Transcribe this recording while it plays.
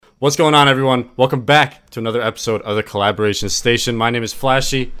What's going on, everyone? Welcome back to another episode of the Collaboration Station. My name is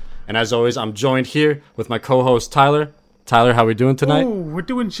Flashy, and as always, I'm joined here with my co-host Tyler. Tyler, how we doing tonight? Oh, we're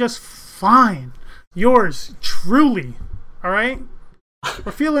doing just fine. Yours truly. All right?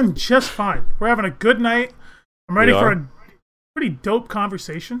 We're feeling just fine. We're having a good night. I'm ready for a pretty dope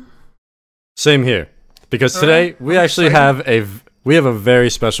conversation. Same here, because today we actually have a very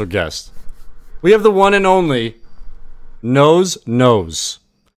special guest. We have the one and only NoseKnows.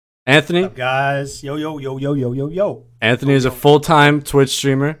 Anthony. What's up, guys? Yo. Anthony is a full-time Twitch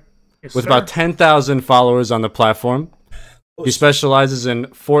streamer with about 10,000 followers on the platform. He specializes in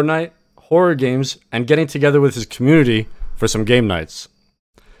Fortnite, horror games, and getting together with his community for some game nights.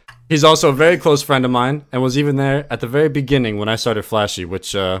 He's also a very close friend of mine and was even there at the very beginning when I started Flashy,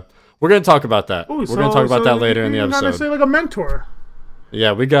 which we're going to talk about that. We're going to talk about that later in the episode. Not necessarily like a mentor.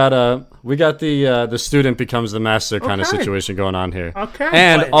 Yeah, we got the student becomes the master kind of situation going on here. Okay.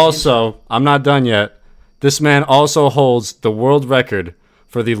 And also, I'm not done yet. This man also holds the world record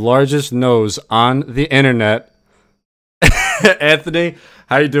for the largest nose on the internet. Anthony,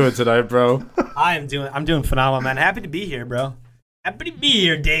 how you doing tonight, bro? I'm doing phenomenal, man. Happy to be here, bro. Happy to be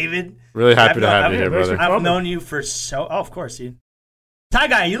here, David. Really happy to have you here, brother. I've known you for of course, dude. Ty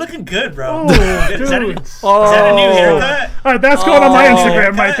Guy, you looking good, bro. Oh, dude. Is that a new haircut? All right, that's going on my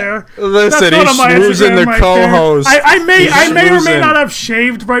Instagram right there. Listen, he's schmoozing the co-host. I may or may not have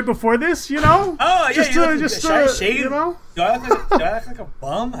shaved right before this, you know? Oh, yeah, should I shave? You know? Do I look like a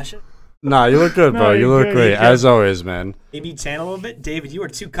bum? I should. Nah, you look good, bro. No, you you're look good, great, you're as always, man. Maybe tan a little bit. David, you are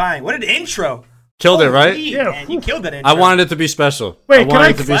too kind. What an intro. Killed it, right? Yeah. Man, you killed that intro. I wanted it to be special. Wait, I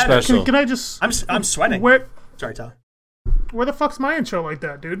wanted it to be special. Can I just... I'm sweating. Sorry, Tyler. Where the fuck's my intro like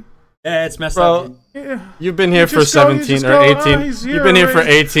that, dude? Yeah, it's messed Bro, up, dude. Yeah. You've been here for just go- 17 you or just go, 18. he's You've here, been here for right?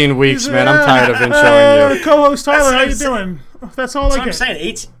 18 weeks, man. I'm tired of introing you. Co-host Tyler, how you That's what I'm doing? That's all That's I what get. I'm saying.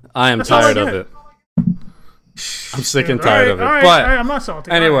 18. I am That's all I tired of get. it. I'm sick and All tired right, of it. all right, But all right, I'm not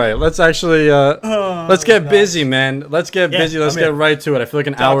salty. anyway, let's actually let's get busy, man. Let's get busy. Let's get right to it. I feel like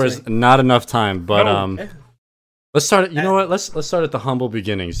an hour is not enough time, but let's start. You know what? Let's start at the humble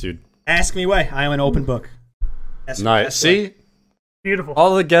beginnings, dude. Ask me away. I am an open book. Nice. See, Beautiful.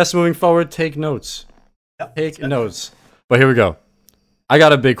 all the guests moving forward, take notes. Yep, Take notes. But here we go. I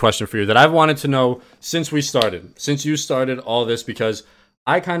got a big question for you that I've wanted to know since you started all this, because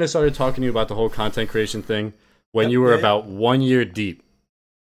I kind of started talking to you about the whole content creation thing when you were about 1 year deep.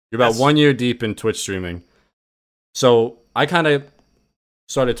 You're about 1 year deep in Twitch streaming. So I kind of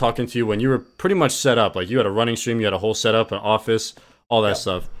started talking to you when you were pretty much set up. Like, you had a running stream, you had a whole setup, an office, all that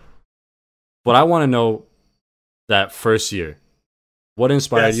stuff. But I want to know that first year. What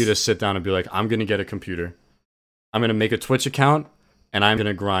inspired you to sit down and be like, I'm going to get a computer, I'm going to make a Twitch account, and I'm going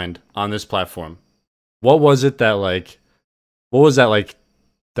to grind on this platform? What was that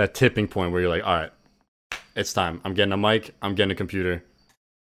tipping point where you're like, all right, it's time. I'm getting a mic, I'm getting a computer,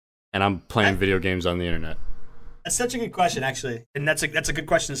 and I'm playing video games on the internet? That's such a good question, actually. And that's a good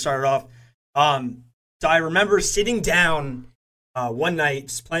question to start it off. So I remember sitting down one night,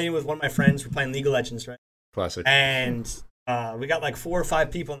 just playing with one of my friends. We're playing League of Legends, right? Classic. And we got like 4 or 5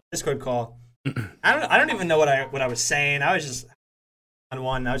 people on the Discord call. I don't even know what I was saying. I was just on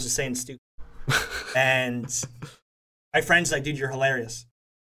one. I was just saying stupid. And my friend's like, "Dude, you're hilarious."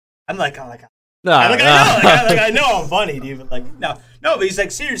 I'm like, I know I'm funny, dude. But like, no. But he's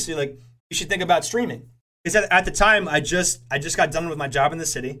like, seriously, like, you should think about streaming. Because at the time, I just got done with my job in the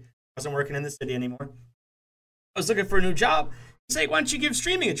city. I wasn't working in the city anymore. I was looking for a new job. He's like, why don't you give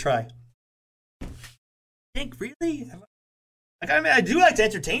streaming a try? I think, really? Like, I mean, I do like to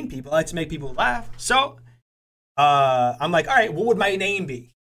entertain people. I like to make people laugh. So, I'm like, all right, what would my name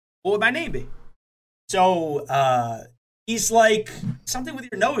be? So, he's like, something with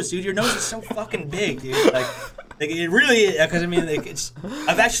your nose, dude. Your nose is so fucking big, dude. Like it really, because I mean, like,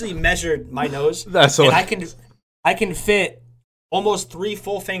 I've actually measured my nose. And I can fit almost 3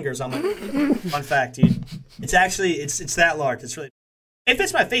 full fingers on my. Fun fact, dude. It's actually, it's that large. It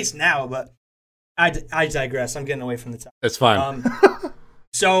fits my face now, but I digress. I'm getting away from the top. It's fine.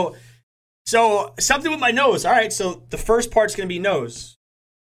 So something with my nose. All right, so the first part's gonna be nose.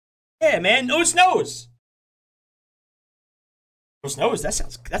 Yeah, man, NoseKnows. NoseKnows.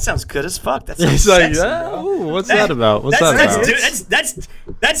 That sounds good as fuck. That sounds sexy, bro. Ooh, what's that about?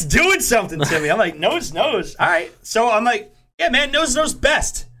 That's doing something to me. I'm like, NoseKnows. All right, so I'm like, yeah, man, NoseKnows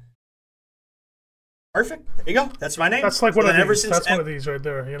best. Perfect. There you go. That's my name. That's like one of these. That's one of these right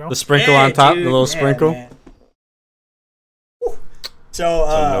there, you know? The sprinkle on top, dude, the little sprinkle. Man. So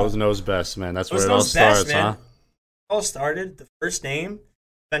NoseKnows best, man. That's where it all starts, huh? It all started, the first name.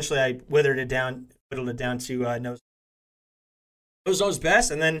 Eventually, I whittled it down to Nose. NoseKnows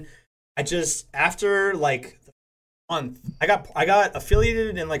best, and then I just after like the month, I got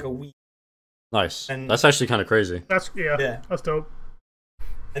affiliated in like a week. Nice. And that's actually kind of crazy. That's that's dope.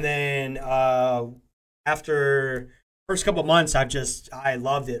 And then after first couple months, I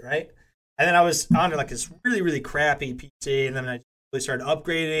loved it, right? And then I was on like this really really crappy PC, and then I really started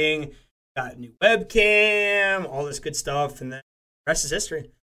upgrading, got a new webcam, all this good stuff, and then the rest is history.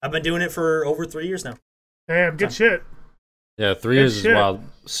 I've been doing it for over 3 years now. Damn, good shit. Yeah, 3 years is wild.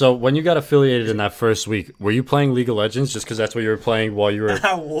 So when you got affiliated in that first week, were you playing League of Legends just because that's what you were playing while you were...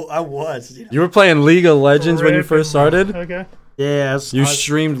 I was. You were playing League of Legends when you first started? Okay. Yeah. You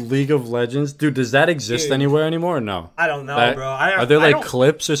streamed League of Legends? Dude, does that exist anywhere anymore or no? I don't know, bro. Are there like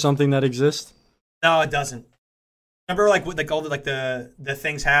clips or something that exist? No, it doesn't. Remember like all the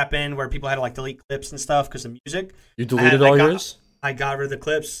things happen where people had to like delete clips and stuff because of music? You deleted all yours? I got rid of the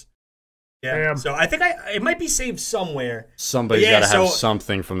clips. Yeah. Damn. So I think it might be saved somewhere. Somebody's got to have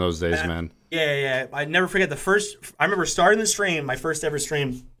something from those days, man. Yeah. I never forget I remember starting the stream, my first ever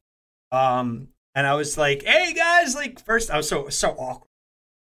stream. And I was like, "Hey guys!" Like first, I was so awkward.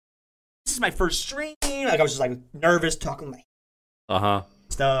 This is my first stream. Like I was just like nervous talking my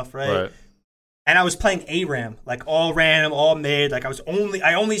stuff, right? And I was playing ARAM, like all random, all mid. Like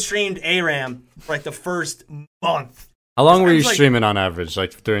I only streamed ARAM for like the first month. How long were you streaming on average,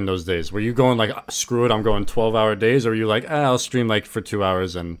 like during those days? Were you going like, screw it, I'm going 12-hour days, or were you like, I'll stream like for 2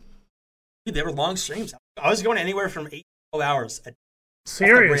 hours and? Dude, they were long streams. I was going anywhere from 8 to 12 hours.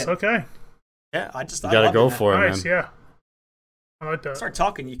 Serious? Okay. Yeah, you gotta go for it, nice, man. Yeah. I like that. Start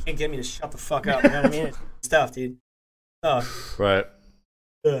talking. You can't get me to shut the fuck up. You know what I mean? It's tough, dude. Tough. Right.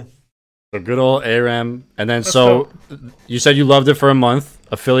 Yeah. So good old ARAM. And then you said you loved it for a month.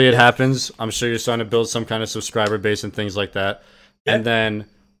 Affiliate happens. I'm sure you're starting to build some kind of subscriber base and things like that. Yeah. And then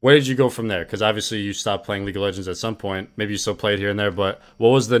where did you go from there? Because obviously you stopped playing League of Legends at some point. Maybe you still played here and there, but what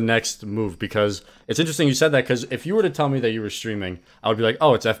was the next move? Because it's interesting you said that, because if you were to tell me that you were streaming, I would be like,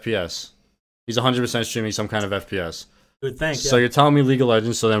 oh, it's FPS. He's 100% streaming some kind of FPS. Good thing. So you're telling me League of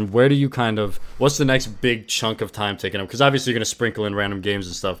Legends. So then where do you what's the next big chunk of time taken up? Because obviously you're going to sprinkle in random games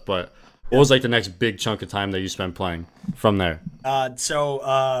and stuff, but what was like the next big chunk of time that you spent playing from there? My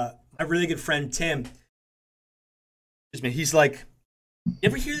really good friend Tim, he's like, you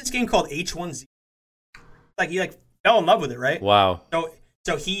ever hear this game called H1Z? Like he fell in love with it, right? Wow.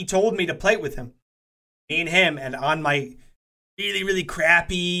 So he told me to play it with him, me and him, and on my really really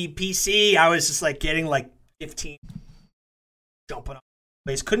crappy PC, I was just like getting like 15, jumping up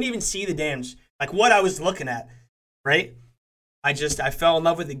place, couldn't even see the damage, like what I was looking at, right? I fell in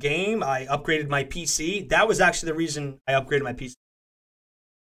love with the game. I upgraded my PC. That was actually the reason I upgraded my PC.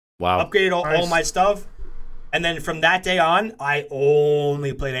 Wow. Upgraded all my stuff. And then from that day on, I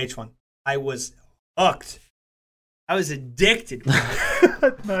only played H1. I was hooked. I was addicted.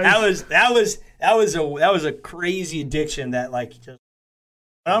 Nice. That was a crazy addiction that like just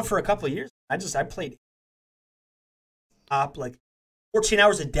went on for a couple of years. I played like 14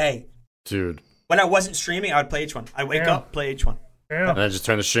 hours a day. Dude. When I wasn't streaming, I would play H1. I'd wake up, play H1. Yeah. And then just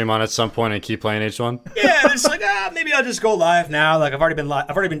turn the stream on at some point and keep playing H1? Yeah, it's like, maybe I'll just go live now. Like I've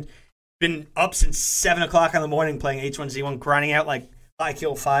already been up since 7 o'clock in the morning playing H1Z1, grinding out like 5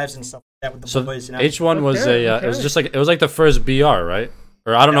 kill 5s and stuff like that with the boys. You know? H1 was it was like the first BR, right?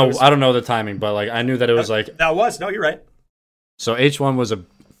 Or I don't know the timing, but like I knew that it was like no, you're right. So H1 was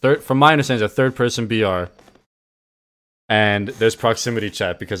from my understanding, a third person BR. And there's proximity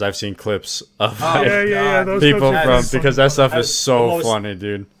chat because I've seen clips of those people clips because that stuff is so funny,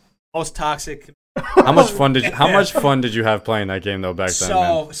 dude. Most toxic. How much fun did you have playing that game though back then?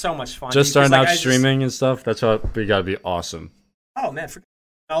 Man? So much fun. Just starting out streaming and stuff. That's what we gotta be awesome. Oh man, forget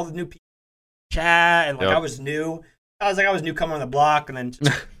all the new people chat and like I was new. I was newcomer on the block, and then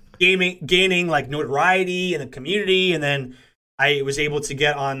just gaining like notoriety in the community, and then I was able to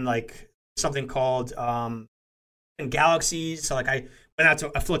get on like something called Galaxies. So like I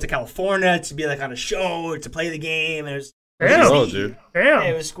flew to California to be like on a show to play the game, and it was dude. Yeah,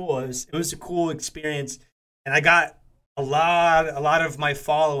 it was cool. It was a cool experience, and I got a lot of my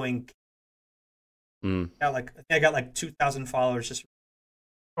following. I think I got like 2,000 followers just.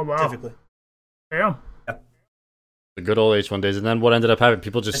 Oh wow! Specifically. Damn. Yeah. The good old H1 days, and then what ended up happening?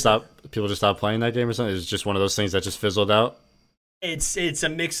 People just stopped playing that game or something. It's just one of those things that just fizzled out. It's a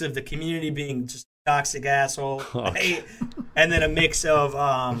mix of the community being just toxic asshole, right? And then a mix of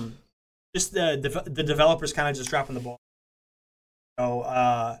just the developers kind of just dropping the ball. So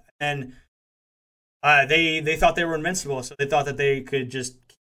they thought they were invincible, so they thought that they could just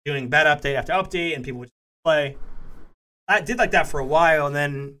keep doing bad update after update, and people would play. I did like that for a while, and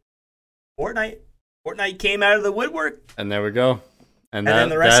then Fortnite came out of the woodwork, and there we go. And then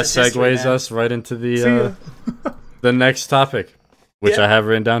that the rest is history, segues man. us right into the next topic, which I have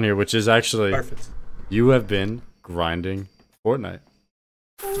written down here, which is actually Perfect. you have been grinding Fortnite.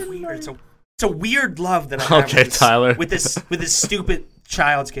 It's weird. It's a weird love that I have Okay, Tyler. with this stupid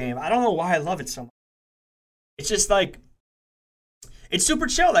child's game. I don't know why I love it so much. It's just like it's super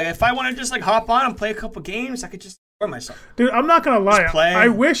chill. Like if I want to just like hop on and play a couple games, I could just enjoy myself. Dude, I'm not gonna lie. play. I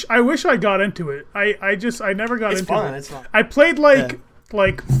wish I got into it. I never got into it. It's fun. I played like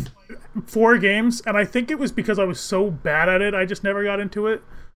 4 games, and I think it was because I was so bad at it. I just never got into it.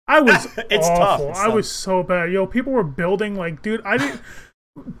 I was It's awful. tough. I was so bad. Yo, people were building like, dude. I didn't.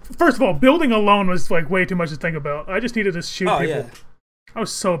 First of all, building alone was like way too much to think about. I just needed to shoot people. Yeah. I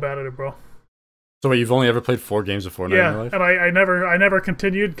was so bad at it, bro. So wait, you've only ever played 4 games of Fortnite in your life? And I never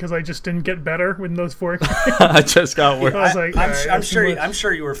continued because I just didn't get better in those 4 games. I just got worse. I was like, I'm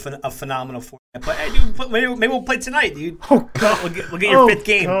sure you were a phenomenal Fortnite player. Hey, dude, maybe we'll play tonight, dude. Oh god, We'll get your 5th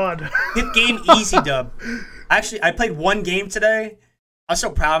game. God. 5th game, easy dub. Actually, I played 1 game today. I was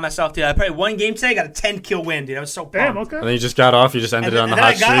so proud of myself, dude. I played 1 game today, got a 10-kill win, dude. I was so pumped. Damn, okay. And then you just got off. You just ended it on the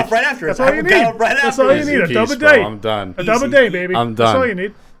hot and then I got streak. off right after it. That's all you need. That's all you need. A dub a Bro, day. I'm done. A dub a Easy. day, baby. I'm That's all done. you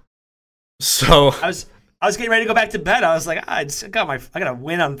need. So I was getting ready to go back to bed. I was like, I got a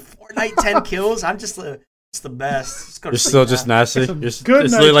win on Fortnite, 10 kills. I'm just the best. Just go to you're sleep still now. just nasty. Some You're, good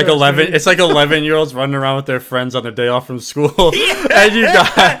it's literally like nitros, 11. baby. It's like 11-year-olds running around with their friends on their day off from school, and you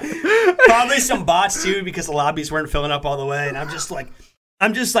got Probably some bots too because the lobbies weren't filling up all the way, and I'm just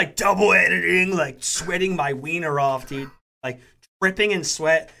like double editing, like sweating my wiener off, dude. Like dripping in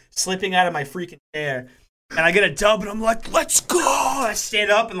sweat, slipping out of my freaking chair. And I get a dub, and I'm like, let's go! I stand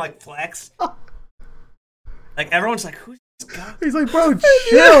up and like flex. Like everyone's like, who's this guy? He's like, bro,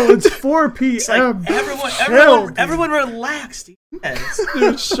 chill. It's 4 p.m. It's like everyone relax, dude. Yeah,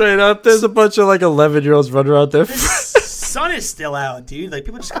 it's- straight up. There's a bunch of like 11-year-olds running around there. the sun is still out, dude. Like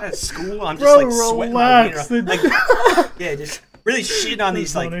people just got out of school. I'm just Bro, like sweating my wiener relax. off. Like, yeah, just really shitting on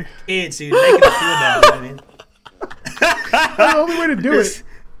these funny. like kids, dude, making them feel bad. You know what I mean? That's the only way to do it.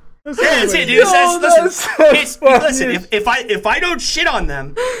 Yeah, that's it, dude. Listen, if I don't shit on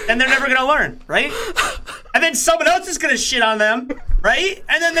them, then they're never gonna learn, right? And then someone else is gonna shit on them, right?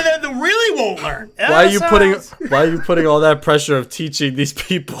 And then they really won't learn. Why are you putting all that pressure of teaching these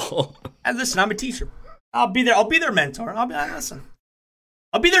people? And listen, I'm a teacher. I'll be their mentor. I'll be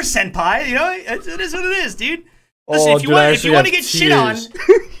their senpai. You know, it is what it is, dude. Listen, if you want to get shit on,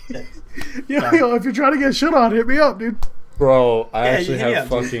 Yo, if you're trying to get shit on, hit me up, dude. Bro, I actually hit me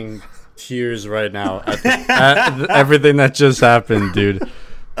have up, fucking tears right now at everything that just happened, dude.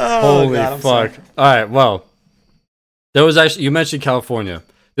 Holy God, I'm fuck. sorry. All right, well, there was actually, you mentioned California.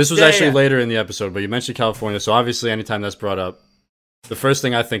 This was actually yeah. later in the episode, but you mentioned California, so obviously anytime that's brought up, the first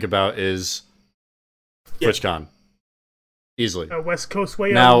thing I think about is TwitchCon. Easily. A West Coast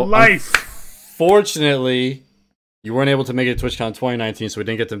way Now, of life. Fortunately, you weren't able to make it to TwitchCon 2019, so we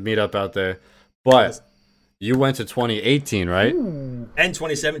didn't get to meet up out there. But you went to 2018, right? Ooh. and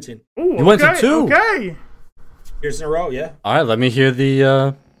 2017 Ooh, You went to 2. Okay. years in a row, yeah. All right, let me hear the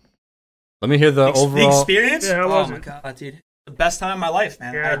overall. The experience. Yeah, how oh was my it? god, dude, the best time of my life,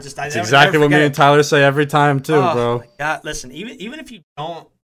 man. Yeah. It's exactly what me and Tyler say every time too, Oh bro. my god, listen, even if you don't,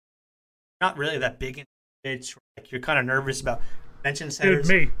 not really that big in it, like you're kind of nervous about convention Dude, centers.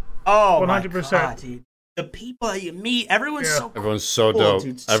 me. Oh 100%. my god, dude. The people that you meet, everyone's Yeah. so Everyone's so cool, dope.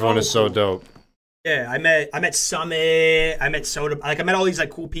 dude, Everyone is so cool. dope. Yeah, I met Summit, I met Soda, like I met all these like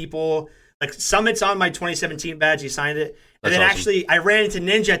cool people. Like Summit's on my 2017 badge, he signed it. And That's then awesome. actually I ran into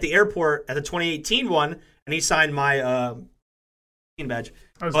Ninja at the airport at the 2018 one, and he signed my badge.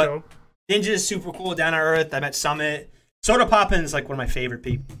 That was But dope. Ninja's super cool, down to earth. I met Summit. Soda Poppin's like one of my favorite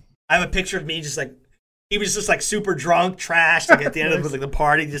people. I have a picture of me just like, he was just like super drunk, trashed, like at the end of Nice. like the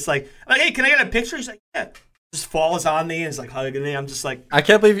party, just like, I'm like, hey, can I get a picture? He's like, yeah. Just falls on me and is like hugging me. I'm just like, I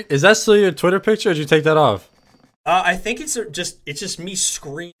can't believe. Is that still your Twitter picture? Or did you take that off? I think it's just me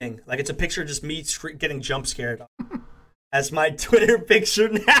screaming. Like it's a picture of just me getting jump scared. As my Twitter picture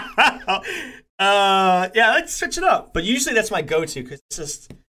now. Yeah, let's switch it up. But usually that's my go-to because it's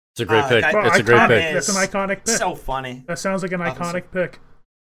just It's a great pick. Bro, It's a great iconic. pick. That's an iconic pick. so funny. That sounds like an Awesome. iconic pick.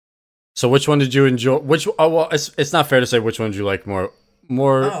 So which one did you enjoy? Which? Oh well, it's not fair to say which one did you like more.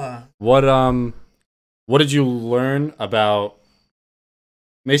 What did you learn about?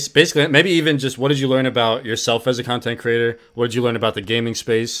 Basically, maybe even just what did you learn about yourself as a content creator? What did you learn about the gaming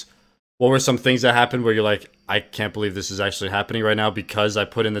space? What were some things that happened where you're like, I can't believe this is actually happening right now because I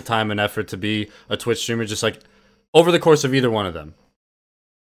put in the time and effort to be a Twitch streamer? Just like over the course of either one of them.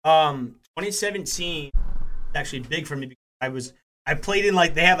 2017 is actually big for me because I played in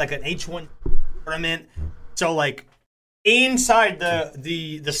like they have like an H1 tournament, so like inside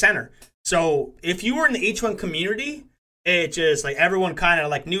the center. So if you were in the H1 community, it just like everyone kind of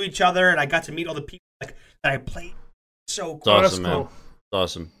like knew each other, and I got to meet all the people like that I played. So cool. It's awesome, man. It's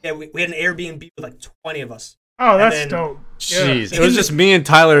awesome. Yeah, we had an Airbnb with like 20 of us. Oh, that's dope. Jeez, it was just me and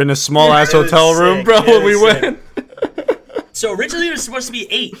Tyler in a small ass hotel room, bro, when we went. So originally it was supposed to be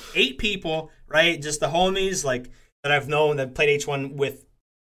eight people, right? Just the homies like that I've known that played H1 with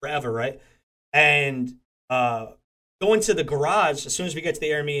forever, right? And going to the garage as soon as we get to the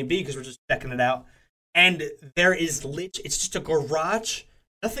Airbnb because we're just checking it out, and there is it's just a garage,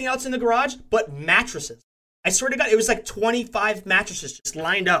 nothing else in the garage but mattresses. I swear to God, it was like 25 mattresses just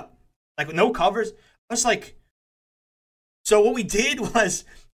lined up, like with no covers. I was like. So what we did was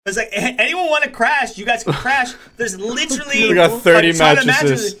like, anyone want to crash? You guys can crash. There's literally we got 30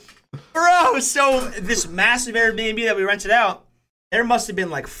 mattresses. Bro, so this massive Airbnb that we rented out, there must have been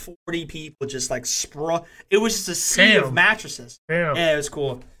like 40 people just like sprawl. It was just a sea of mattresses. Damn. Yeah, it was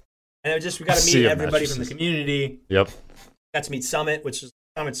cool. And it was we got to meet everybody from the community. Yep. Got to meet Summit,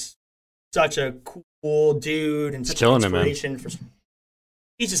 Summit's such a cool dude and such an inspiration for.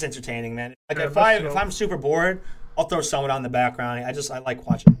 He's just entertaining, man. Like if I'm super bored, I'll throw someone on in the background. I like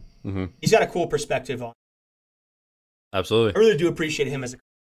watching. Mm-hmm. He's got a cool perspective on. Absolutely. I really do appreciate him as a.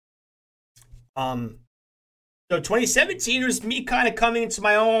 So 2017 was me kind of coming into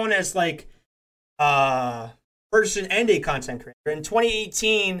my own as like person and a content creator. In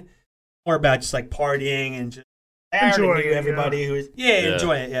 2018, more about just like partying and just enjoying everybody who is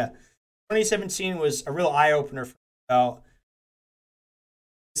enjoying it. Yeah. 2017 was a real eye opener for me about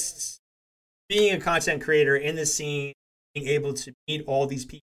being a content creator in the scene, being able to meet all these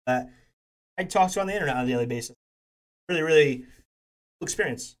people that I talk to on the internet on a daily basis. Really, really cool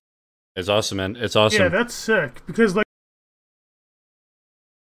experience. It's awesome, man. It's awesome. Yeah, that's sick. Because like,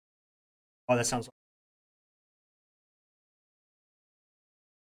 oh, that sounds.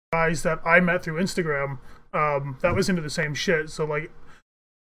 Guys that I met through Instagram, that was into the same shit. So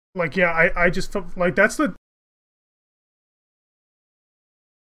like yeah, I just felt like that's the.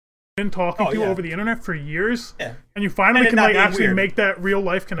 Been talking to over the internet for years, and you finally can like actually make that real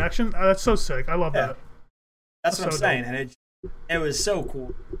life connection. That's so sick. I love that. That's what I'm saying, and it was so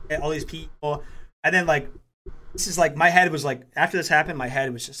cool. All these people, and then like this is like my head was like after this happened, my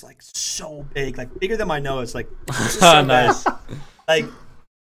head was just like so big, like bigger than my nose. Like so nice. Like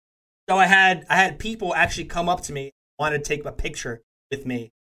so, I had people actually come up to me, wanted to take a picture with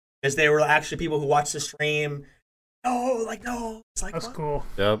me because they were actually people who watched the stream. No. It's like, that's what? Cool.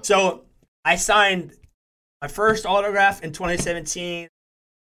 Yep. So I signed my first autograph in 2017,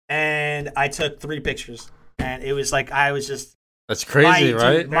 and I took 3 pictures. And it was like I was just. That's crazy,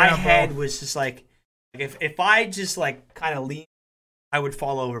 right? My head was just like if I just like kind of leaned, I would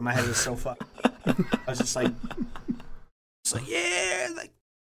fall over. My head was so fucked. I was just like yeah, like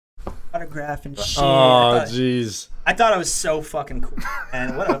autograph and shit. Oh, jeez. I thought it was so fucking cool,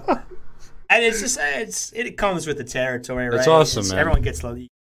 and and it's just it comes with the territory, right? It's awesome, man. Everyone gets low. Yeah,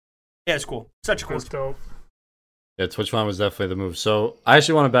 it's cool. Such a cool. That's dope. Yeah, Twitch1 was definitely the move. So I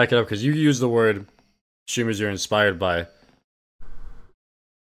actually want to back it up because you use the word streamers you're inspired by.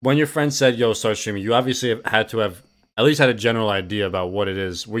 When your friend said, "Yo, start streaming," you obviously had to have at least had a general idea about what it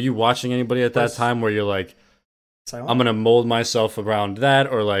is. Were you watching anybody at that time where you're like, "I'm gonna mold myself around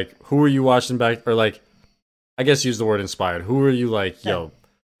that," or like, who were you watching back? Or like, I guess use the word inspired. Who were you like, "Yo,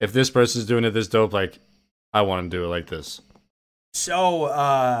 if this person's doing it this dope, like, I want to do it like this"?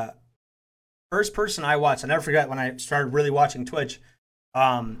 So, first person I watched, I never forget when I started really watching Twitch,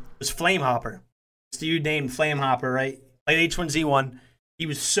 was Flamehopper. This dude named Flamehopper, right? Played H1Z1. He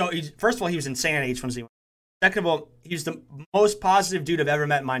was first of all, he was insane at H1Z1. Second of all, he was the most positive dude I've ever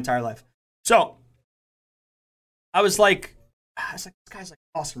met in my entire life. So, I was like, this guy's like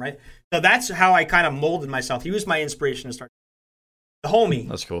awesome, right? So that's how I kind of molded myself. He was my inspiration to start. The homie.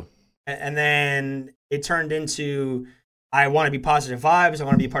 That's cool. And then it turned into, I want to be positive vibes. I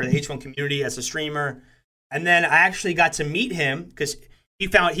want to be a part of the H1 community as a streamer. And then I actually got to meet him because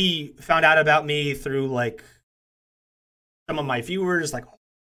he found out about me through like some of my viewers, like,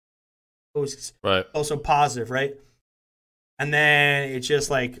 oh, it's also positive, right? And then it's just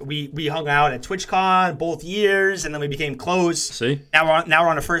like we hung out at TwitchCon both years, and then we became close. See, now we're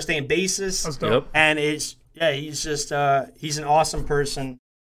on a first name basis. That's dope. Yep. And he's just he's an awesome person,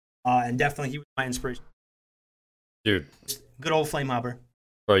 and definitely he was my inspiration. Dude, good old Flamehopper.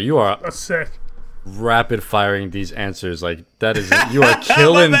 Bro, you are that's sick. Rapid firing these answers like that is you are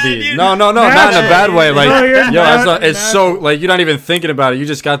killing these. Dude. No, not in a bad way. Like it's so like you're not even thinking about it. You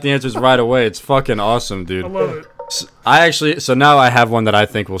just got the answers right away. It's fucking awesome, dude. I love it. So now I have one that I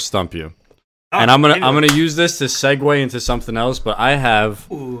think will stump you. And I'm gonna use this to segue into something else, but I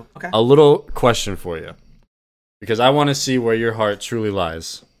have okay. a little question for you. Because I want to see where your heart truly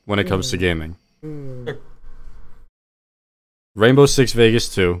lies when it comes to gaming. Sure. Rainbow Six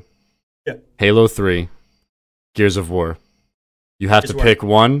Vegas 2, Halo 3, Gears of War. You have to pick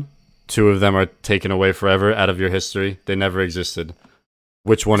one. 2 of them are taken away forever out of your history. They never existed.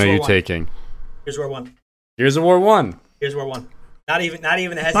 Which one are you taking? Gears of War 1. Gears of War 1. Gears of War 1. Not even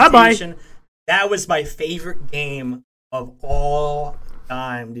a hesitation. Bye-bye. That was my favorite game of all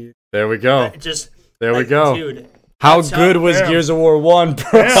time, dude. There we go. There we go. Dude, how good was Gears of War 1,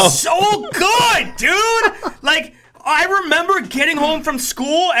 bro? So good, dude! Like, I remember getting home from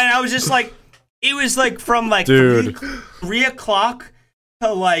school, and I was just like, it was like from like 3 o'clock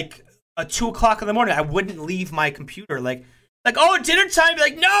to like 2 o'clock in the morning. I wouldn't leave my computer. Like, oh, dinner time.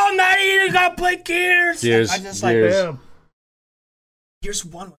 Like, no, I'm not eating. I gotta play Gears. I just like, Gears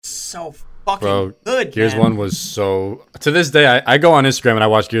 1 was so fucking good. Gears 1 was so. To this day, I go on Instagram and I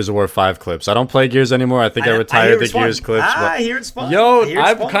watch Gears of War 5 clips. I don't play Gears anymore. I think I retired the Gears clips. I hear it's fun. Yo,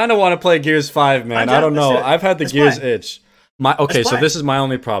 I kind of want to play Gears 5, man. I don't know. I've had the Gears itch. So this is my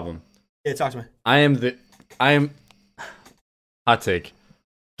only problem. Yeah, talk to me. I am hot take.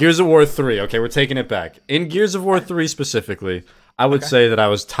 Gears of War 3. Okay, we're taking it back. In Gears of War 3 specifically, I would say that I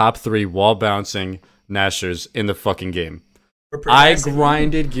was top 3 wall bouncing Nashers in the fucking game. I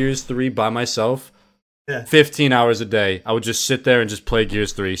grinded Gears 3 by myself 15 hours a day. I would just sit there and just play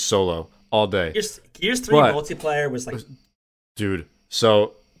Gears 3 solo all day. Gears 3 multiplayer was like... Dude,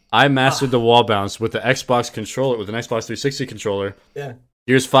 so I mastered the wall bounce with the Xbox controller, with an Xbox 360 controller. Yeah.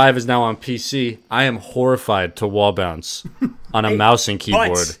 Gears 5 is now on PC. I am horrified to wall bounce on a mouse and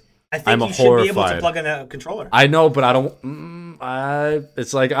keyboard. I think you should be able to plug in a controller. I know, but I don't...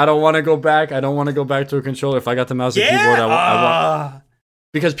 it's like, I don't want to go back. I don't want to go back to a controller. If I got the mouse and keyboard, I want...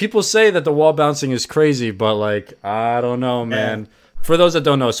 Because people say that the wall bouncing is crazy, but, like, I don't know, man. For those that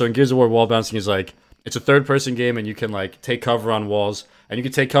don't know, so in Gears of War, wall bouncing is, like, it's a third-person game, and you can, like, take cover on walls. And you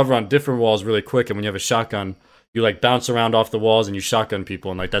can take cover on different walls really quick, and when you have a shotgun, you, like, bounce around off the walls, and you shotgun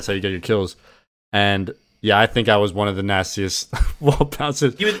people, and, like, that's how you get your kills. And... yeah, I think I was one of the nastiest wall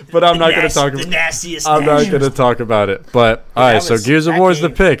bouncers, but I'm not going to talk about it. I'm not going to talk about it. But, alright, so Gears of War is the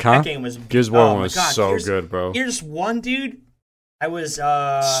pick, huh? Gears of War was so good, bro. Gears 1, dude, I was...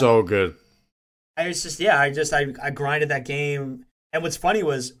 so good. I was just, I grinded that game. And what's funny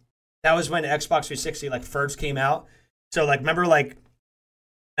was, that was when Xbox 360, like, first came out. So, like, remember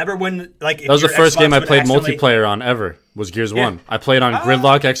when, like... That was the first game I played multiplayer on ever, was Gears 1. I played on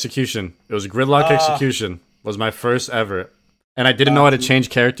Gridlock Execution. It was Gridlock Execution. Was my first ever. And I didn't know how to change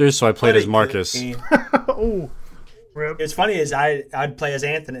characters, so I played as Marcus. It's funny is I'd play as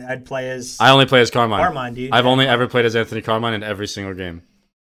Anthony. I only play as Carmine. Carmine, dude. I've only ever played as Anthony Carmine in every single game.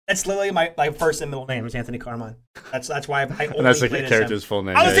 That's literally my first and middle name is Anthony Carmine. That's why I only and that's like played the character's full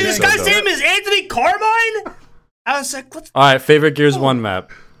name. I was thinking this guy's name is Anthony Carmine. I was like, let's... all right, favorite Gears 1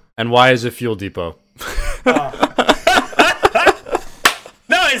 map, and why is it Fuel Depot?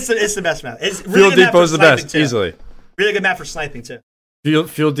 No, it's the best map. It's really Fuel Depot is the best, easily. Really good map for sniping too.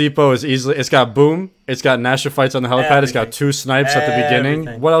 Fuel Depot is easily. It's got boom. It's got Nasher fights on the helipad. Everything. It's got 2 snipes at the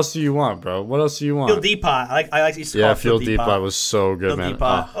beginning. What else do you want, bro? What else do you want? Fuel Depot. I like to call Fuel Depot was so good, Fuel man.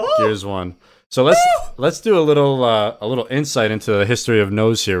 Depot. Gears 1. So let's do a little insight into the history of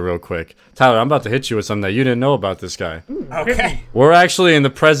Nose here real quick. Tyler, I'm about to hit you with something that you didn't know about this guy. Okay. We're actually in the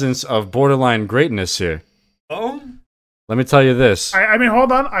presence of borderline greatness here. Oh. Let me tell you this. I mean,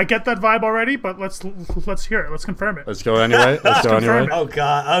 hold on. I get that vibe already, but let's hear it. Let's confirm it. Let's go anyway. Let's go anyway. Oh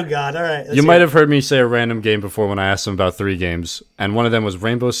god. All right. You might have heard me say a random game before when I asked him about 3 games, and one of them was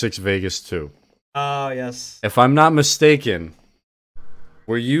Rainbow Six Vegas 2. Oh yes. If I'm not mistaken,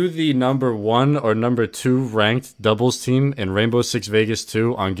 were you the number 1 or number 2 ranked doubles team in Rainbow Six Vegas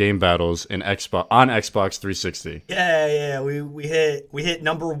 2 on game battles in Xbox 360? Yeah. We hit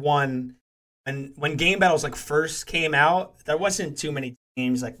number 1. And when game battles like first came out, there wasn't too many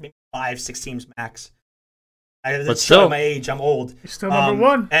teams, like maybe 5-6 teams max. But still, my age, I'm old. You're still number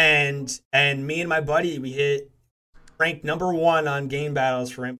 1. And me and my buddy, we hit ranked number 1 on game battles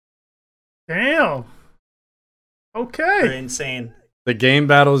for Rainbow. Damn. Okay. They're insane. The game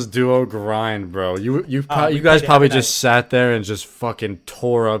battles duo grind, bro. You guys probably just sat there and just fucking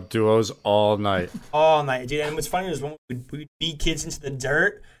tore up duos all night. All night, dude. And what's funny is when we would beat kids into the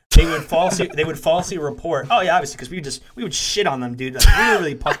dirt. They would falsely report. Oh yeah, obviously, because we would shit on them, dude. Like,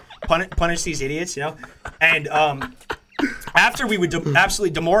 really punish these idiots, you know. And after we would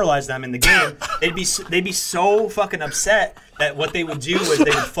absolutely demoralize them in the game, they'd be so fucking upset that what they would do was they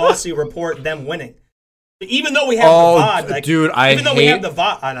would falsely report them winning. Even though we have the VOD, like, dude, we have the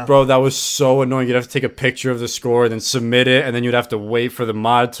VOD, I know. Bro, that was so annoying. You'd have to take a picture of the score, then submit it, and then you'd have to wait for the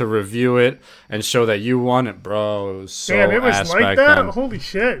mod to review it and show that you won it, bro. It was so damn, it was ass like back that. then. Holy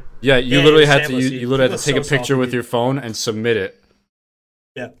shit! Yeah, you literally had to. You literally had to take a picture with your phone and submit it.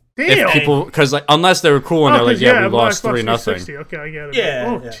 Yeah. Damn. If people, because like, unless they were cool and they're like, yeah, we lost 3-0. Okay, I get it. Yeah.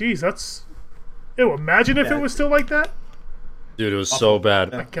 Jeez, that's. Ew, imagine if it was still like that. Dude, it was so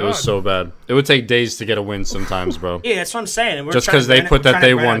bad. It was so bad. It would take days to get a win sometimes, bro. Yeah, that's what I'm saying. And just because they put that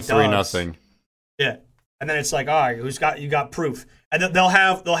they won 3-0. Yeah, and then it's like, all right, you got proof? And then they'll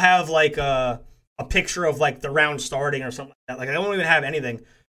have like a picture of like the round starting or something like that. Like they won't even have anything.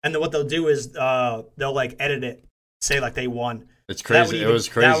 And then what they'll do is they'll like edit it, say like they won. It's crazy. It was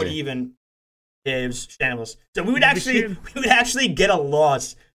crazy. That would even. Yeah, it was shambles. So we would actually get a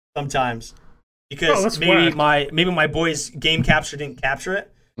loss sometimes. Because maybe my boys' game capture didn't capture it.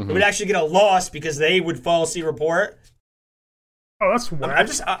 Mm-hmm. We would actually get a loss because they would falsely report. Oh, that's whack.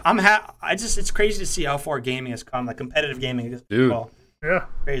 It's crazy to see how far gaming has come, like competitive gaming. Dude, yeah,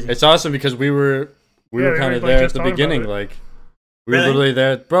 crazy. It's awesome because we were kind of there at the beginning. Like we were literally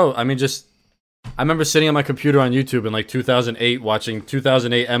there, bro. I mean, I remember sitting on my computer on YouTube in like 2008, watching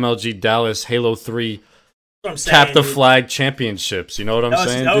 2008 MLG Dallas Halo 3. Tap the flag championships. You know what I'm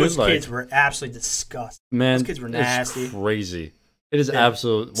saying, dude? Those kids were absolutely disgusting. Man, those kids were nasty. It's crazy. It is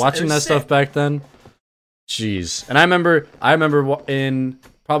absolute. Watching that stuff back then, jeez. And I remember in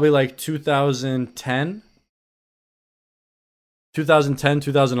probably like 2010,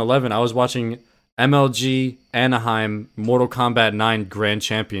 2011, I was watching MLG Anaheim Mortal Kombat 9 Grand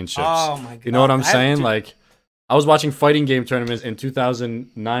Championships. Oh my god! You know what I'm saying? Like, I was watching fighting game tournaments in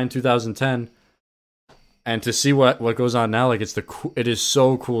 2009, 2010. And to see what goes on now, like it is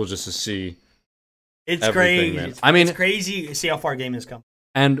so cool just to see. It's crazy. Man. I mean, it's crazy to see how far gaming has come.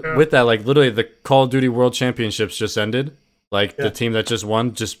 And with that, like literally, the Call of Duty World Championships just ended. Like the team that just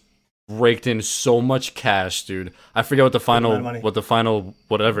won just raked in so much cash, dude. I forget what the final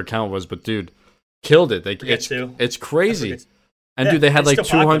whatever count was, but dude, killed it. It's crazy. And dude, they had like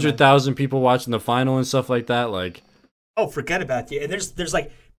 200,000 people watching the final and stuff like that. Like, oh, forget about it. And there's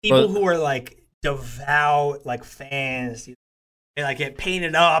like people who are like devout like fans, dude. They like get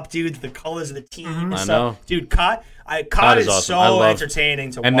painted up, dude, the colors of the team and stuff. Dude, COD is awesome. So entertaining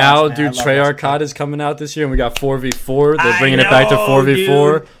to watch. And now, dude, Treyarch COD is coming out this year, and we got 4v4. They're bringing it back to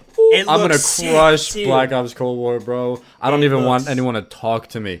 4v4. I'm gonna crush Black Ops Cold War, bro. I don't even want anyone to talk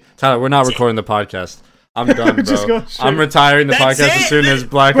to me. Tyler, we're not recording the podcast. I'm done, bro. I'm retiring the podcast as soon as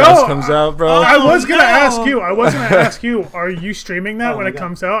Black Ops comes out, bro. I was gonna ask you. Are you streaming that when it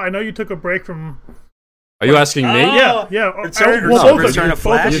comes out? I know you took a break from. Are you asking me? Yeah. Return of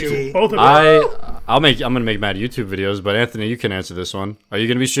Flash. Both of I'm gonna make mad YouTube videos, but Anthony, you can answer this one. Are you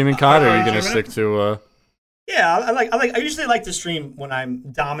gonna be streaming COD, or are you gonna stick to? Yeah, I usually like to stream when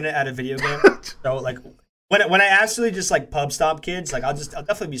I'm dominant at a video game. So like when I actually just like pub stomp kids, like I'll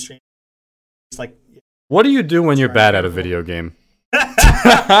definitely be streaming. Just like. What do you do when you're bad at a video game?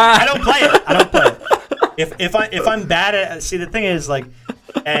 I don't play it. If I'm bad at, see, the thing is like,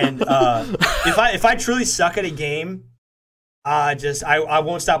 and if I truly suck at a game, I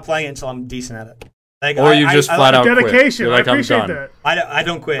won't stop playing it until I'm decent at it. Like, or you just flat out dedication. Quit. You're like, I appreciate I'm done. that. I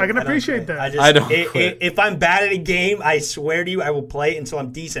don't quit. I can appreciate that. I don't quit. If I'm bad at a game, I swear to you, I will play it until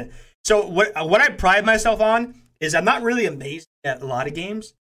I'm decent. So what I pride myself on is I'm not really amazing at a lot of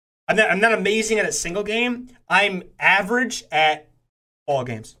games. I'm not amazing at a single game. I'm average at all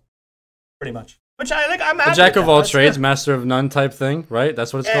games, pretty much. Which I like. I'm a jack of all trades, master of none type thing, right?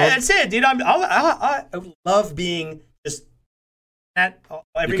 That's what it's called. That's it, dude. I love being just at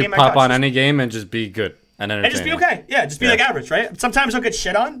every game. You can pop on any game and just be good and entertaining. And just be okay. Yeah, just be like average, right? Sometimes I'll get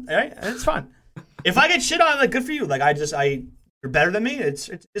shit on, right? And it's fine. If I get shit on, like good for you. Like you're better than me. It's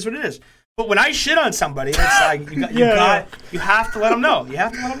what it is. But when I shit on somebody, it's like you have to let them know. You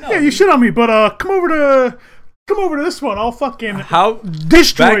have to let them know. Yeah, you shit on me, but come over to this one. I'll fucking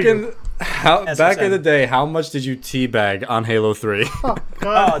destroy you. Back in the day, how much did you teabag on Halo 3?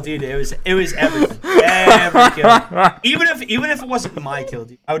 Oh, dude, it was everything. Every kill. Even if it wasn't my kill,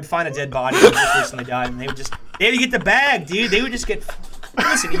 dude, I would find a dead body that just recently died, and they would get the bag, dude. They would just get.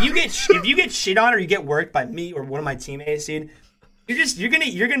 Listen, if you get shit on or you get worked by me or one of my teammates, dude, you're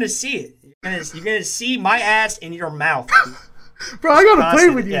gonna see it. You're gonna see my ass in your mouth. Bro, I gotta play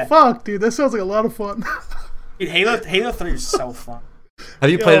with you. Yeah. Fuck, dude, that sounds like a lot of fun. Dude, Halo 3 is so fun.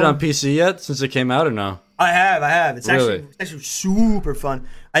 Have you played it on PC yet since it came out or no? I have. It's actually super fun.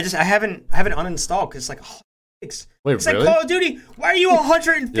 I haven't uninstalled because it's like it's like Call of Duty. Why are you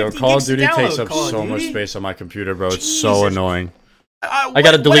 150 Yo, Call of Duty gigs to takes download up so much space on my computer, bro. It's so annoying. I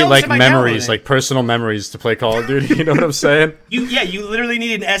gotta delete like memories, like personal memories to play Call of Duty. You know what I'm saying? You literally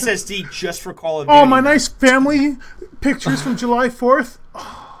need an SSD just for Call of Duty. Oh, my nice family pictures from July 4th.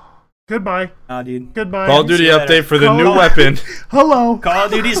 Oh, goodbye. Nah, dude. Goodbye. Call of Duty update for the new weapon. Hello. Call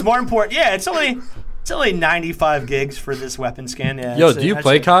of Duty is more important. Yeah, it's only 95 gigs for this weapon scan. Yeah. Yo, do you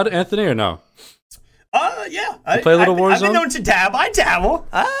play COD, Anthony, or no? Yeah. You play a little Warzone? I've been known to dabble. I dabble.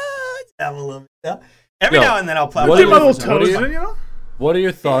 I dabble a little bit. Yeah. Every now and then I'll play. What are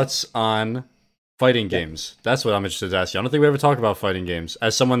your thoughts on fighting games? That's what I'm interested to ask you. I don't think we ever talk about fighting games.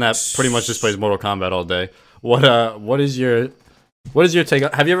 As someone that pretty much just plays Mortal Kombat all day, what is your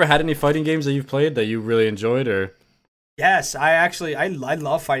take? Have you ever had any fighting games that you've played that you really enjoyed, or? Yes, I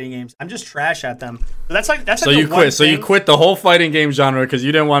love fighting games. I'm just trash at them. So you quit. So you quit the whole fighting game genre because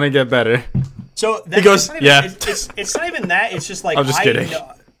you didn't want to get better. So he goes, it's not even that. It's just like I'm just kidding.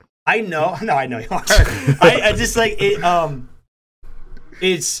 I know you are. I just like it.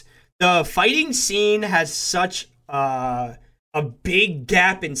 It's the fighting scene has such a big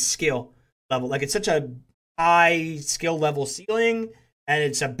gap in skill level. Like it's such a high skill level ceiling, and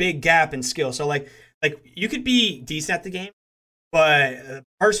it's a big gap in skill. So like you could be decent at the game, but a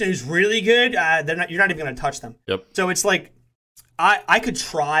person who's really good, you're not even gonna touch them. Yep. So it's like I could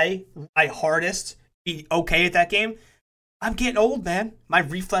try my hardest, be okay at that game. I'm getting old, man. My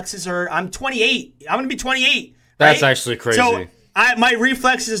reflexes are. I'm 28. I'm gonna be 28. That's right? actually crazy. So my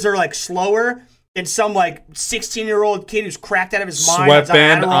reflexes are like slower than some like 16-year-old kid who's cracked out of his mind.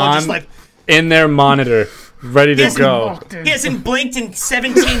 Sweatband on, just like in their monitor, ready to go. He hasn't blinked in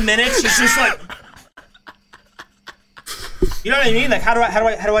 17 minutes. He's just like, you know what I mean? Like how do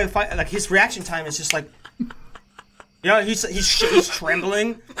I fight? Like his reaction time is just like, you know, he's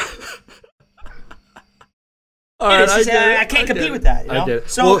trembling. Right, I can't compete with that. You know? I get it.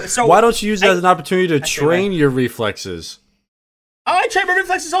 So why don't you use it as an opportunity to train your reflexes? Oh, I train my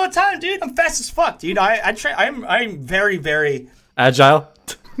reflexes all the time, dude. I'm fast as fuck, dude. I'm very, very agile.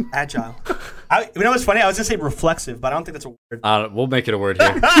 Agile. You know what's funny? I was gonna say reflexive, but I don't think that's a word. We'll make it a word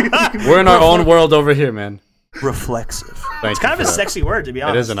here. We're in our own world over here, man. Reflexive. It's kind of a sexy word, to be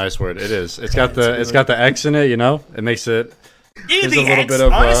honest. It is a nice word. It is. It's got the X in it. You know, it makes it. There's a little bit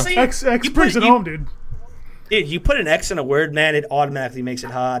of honestly, X brings it home, dude. Dude, you put an X in a word, man, it automatically makes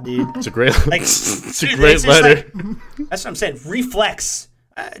it hard, dude. It's a great, it's a great letter. That's what I'm saying. Reflex.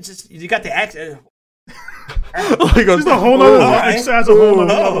 You got the X. He goes, a whole other X has a whole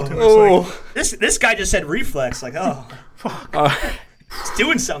other level to it. Like, this guy just said reflex. Like, oh, fuck. It's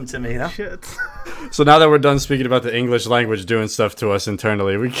doing something to me, you know? Shit. So now that we're done speaking about the English language doing stuff to us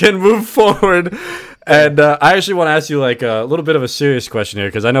internally, we can move forward. And I actually want to ask you like a little bit of a serious question here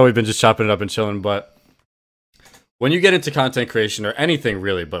because I know we've been just chopping it up and chilling, but when you get into content creation or anything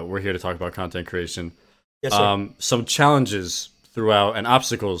really, but we're here to talk about content creation, yes, sir. Some challenges throughout and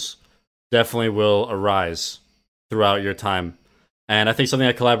obstacles definitely will arise throughout your time. And I think something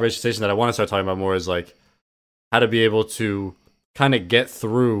at Collaboration Station that I want to start talking about more is like how to be able to kind of get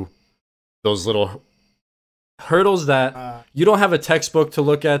through those little hurdles that you don't have a textbook to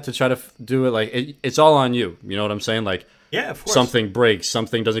look at to try to do it. Like it's all on you. You know what I'm saying? Like, yeah, of course. Something breaks,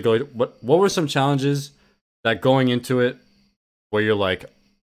 something doesn't go. What were some challenges that going into it where you're like,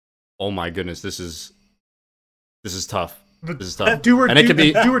 oh my goodness, this is tough. This is tough. It could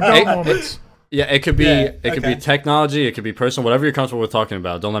be do or don't moments. Yeah, it could be could be technology, it could be personal, whatever you're comfortable with talking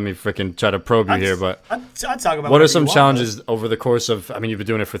about. Don't let me freaking try to probe you here, but I'll talk about what are some challenges over the course of, I mean, you've been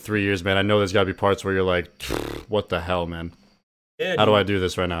doing it for 3 years, man. I know there's got to be parts where you're like, what the hell, man? Yeah, how do I do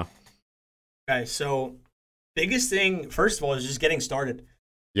this right now? Okay, so biggest thing, first of all, is just getting started.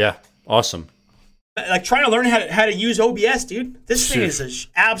 Yeah, awesome. Like trying to learn how to use OBS, dude. This thing is an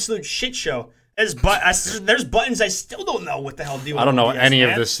absolute shit show. There's buttons I still don't know what the hell to do. I don't know any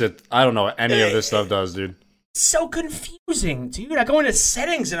of this shit. I don't know what any of this stuff does, dude. It's so confusing, dude. I go into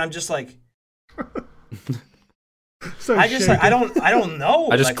settings and I'm just like, I don't know.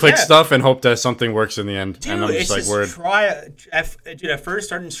 I just click stuff and hope that something works in the end. Dude, and I'm just like, word. Dude, I first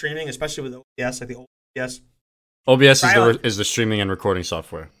started streaming, especially with OBS, like the OBS. OBS is the streaming and recording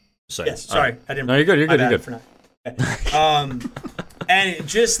software. Yes, sorry, I didn't. No, you're good. You're good. Okay. And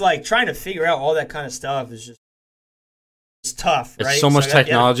just like trying to figure out all that kind of stuff is it's tough, right? It's so much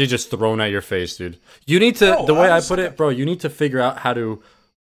technology just thrown at your face, dude. You need to, the way I put it, bro, you need to figure out how to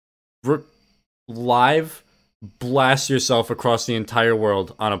live blast yourself across the entire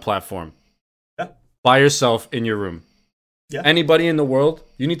world on a platform. Yeah. By yourself in your room. Yeah. Anybody in the world,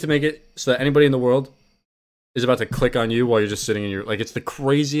 you need to make it so that anybody in the world is about to click on you while you're just sitting in your, like, it's the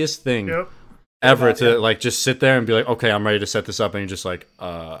craziest thing ever to like just sit there and be like, okay, I'm ready to set this up, and you're just like,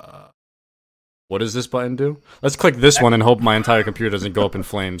 what does this button do? Let's click this one and hope my entire computer doesn't go up in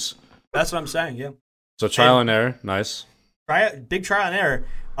flames. That's what I'm saying. Yeah. So trial and error, nice. Big trial and error.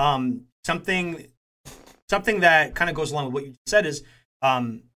 Something that kind of goes along with what you said is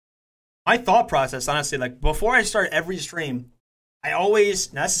my thought process. Honestly, like before I start every stream, I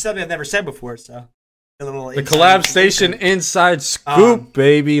always now this is something I've never said before. So a little the collab station inside scoop,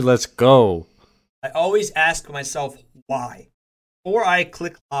 baby. Let's go. I always ask myself why. Before I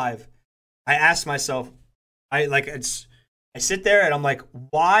click live, I ask myself, I sit there and I'm like,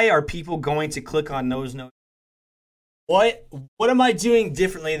 why are people going to click on NoseKnows? What am I doing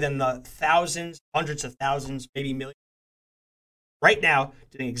differently than the thousands, hundreds of thousands, maybe millions? Right now,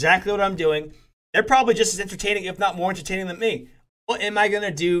 doing exactly what I'm doing. They're probably just as entertaining, if not more entertaining than me. What am I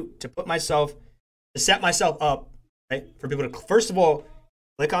gonna do to set myself up, right? For people to first of all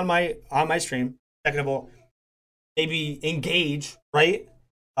click on my stream. Second of all, maybe engage, right?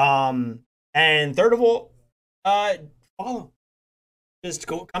 And third of all, follow. Just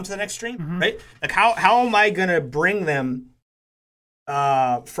come to the next stream, right? Like how am I gonna bring them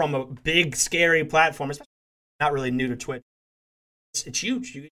from a big scary platform, especially not really new to Twitch? It's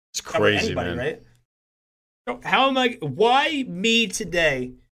huge. It's crazy, anybody, man. Right? So how am I? Why me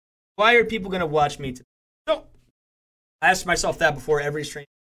today? Why are people gonna watch me today? So I ask myself that before every stream.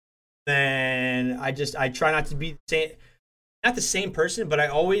 Then I try not to be not the same person, but I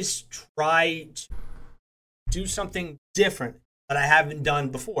always try to do something different that I haven't done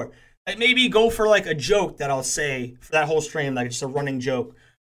before. Like maybe go for like a joke that I'll say for that whole stream, like just a running joke,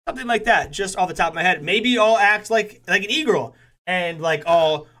 something like that, just off the top of my head. Maybe I'll act like an e-girl and like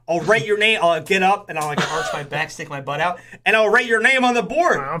I'll write your name. I'll get up and I'll like arch my back, stick my butt out, and I'll write your name on the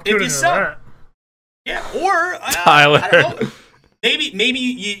board if you sub. Yeah, or Tyler. I don't know. Maybe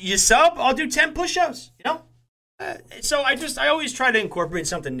you sub. I'll do 10 push-ups. You know. So I always try to incorporate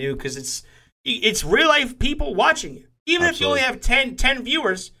something new because it's real life people watching you. Even Absolutely. if you only have 10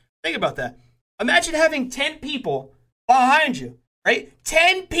 viewers, think about that. Imagine having 10 people behind you, right?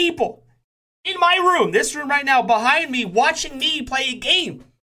 10 people in my room, this room right now, behind me, watching me play a game.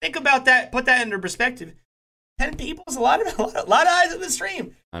 Think about that. Put that into perspective. 10 people is a lot of eyes on the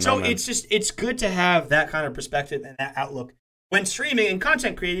stream. So man. It's good to have that kind of perspective and that outlook when streaming and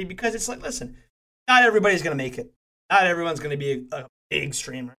content creating, because it's like, listen, not everybody's going to make it. Not everyone's going to be a big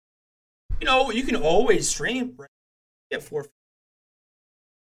streamer. You know, you can always stream, right? Get 4.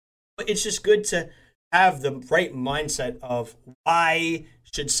 But it's just good to have the right mindset of why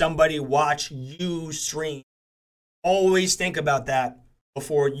should somebody watch you stream. Always think about that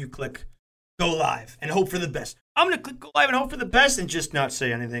before you click go live and hope for the best. I'm going to click go live and hope for the best and just not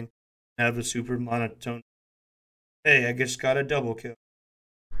say anything. Have a super monotone. Hey, I just got a double kill.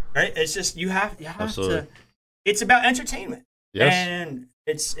 Right? It's just you have Absolutely. to. It's about entertainment. Yes. And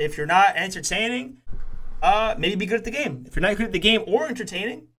it's if you're not entertaining, maybe be good at the game. If you're not good at the game or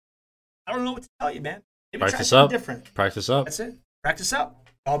entertaining, I don't know what to tell you, man. Maybe Practice try up. different. Practice up. That's it. Practice up.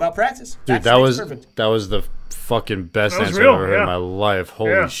 All about practice. Dude, that was the fucking best answer I've ever heard in my life.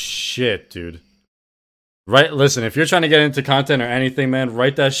 Holy shit, dude. Right, listen, if you're trying to get into content or anything, man,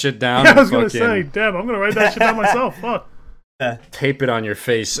 write that shit down. Yeah, I was going to say, damn, I'm going to write that shit down myself. Fuck. Tape it on your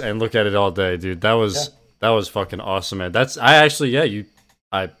face and look at it all day, dude. That was fucking awesome, man.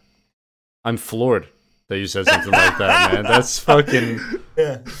 I'm floored that you said something like that, man. That's fucking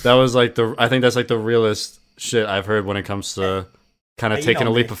that was like I think that's like the realest shit I've heard when it comes to kind of taking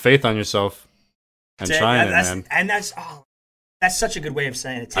a leap of faith on yourself and trying it, man. And that's such a good way of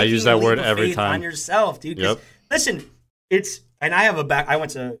saying it. I use that word every time. On yourself, dude. Yep. Listen, I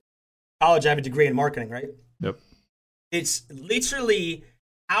went to college, I have a degree in marketing, right? Yep. It's literally,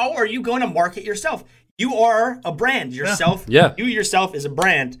 how are you going to market yourself? You are a brand yourself. Yeah. You yourself is a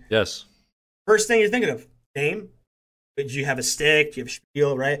brand. Yes. First thing you're thinking of, name. Do you have a stick? Do you have a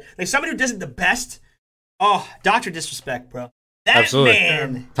spiel, right? Like somebody who does it the best. Oh, Dr. Disrespect, bro. That Absolutely.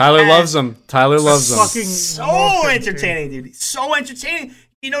 man. Tyler loves him. Tyler loves him. Fucking So entertaining, dude. So entertaining.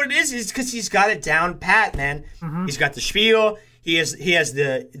 You know what it is? It's because he's got it down pat, man. Mm-hmm. He's got the spiel. He has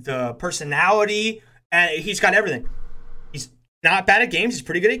the personality, and he's got everything. He's not bad at games. He's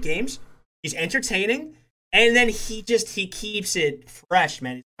pretty good at games. He's entertaining, and then he keeps it fresh,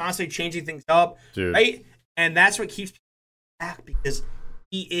 man. He's constantly changing things up, dude. Right? And that's what keeps people back because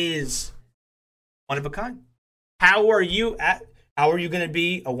he is one of a kind. How are you going to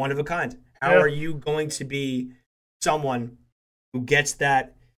be a one of a kind? How are you going to be someone who gets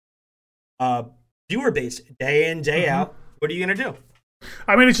that viewer base day in, day out? What are you going to do?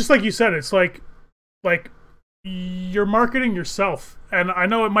 I mean, it's just like you said. It's like you're marketing yourself. And I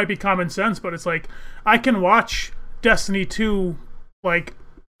know it might be common sense, but it's like I can watch Destiny 2 like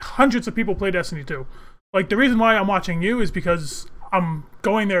hundreds of people play Destiny 2. Like, the reason why I'm watching you is because I'm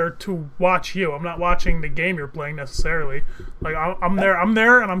going there to watch you. I'm not watching the game you're playing necessarily. Like, I'm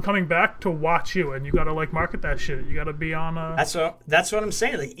there, and I'm coming back to watch you. And you gotta like market that shit. You gotta be on. That's what I'm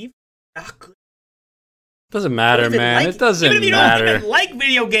saying. Like, even not good. Doesn't matter, man. It doesn't matter. Even if you don't even like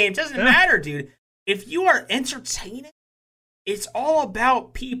video games, doesn't matter, dude. If you are entertaining, it's all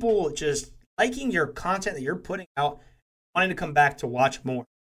about people just liking your content that you're putting out, wanting to come back to watch more.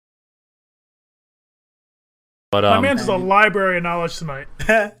 But my man's a library of knowledge tonight.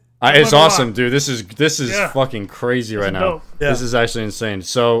 It's awesome, dude. This is fucking crazy right now. Yeah. This is actually insane.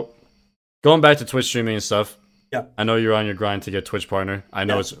 So, going back to Twitch streaming and stuff. Yeah. I know you're on your grind to get Twitch partner. I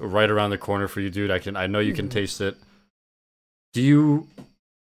know it's right around the corner for you, dude. I know you can taste it.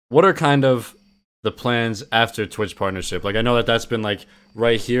 What are kind of the plans after Twitch partnership? Like, I know that's been like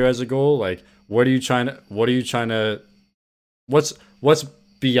right here as a goal. Like, what's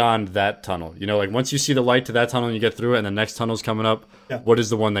beyond that tunnel? You know, like once you see the light to that tunnel and you get through it and the next tunnel's coming up, what is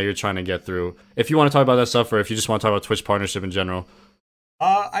the one that you're trying to get through? If you want to talk about that stuff, or if you just want to talk about Twitch partnership in general.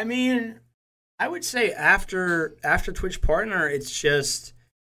 I mean, I would say after Twitch partner, it's just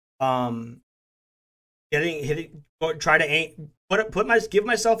give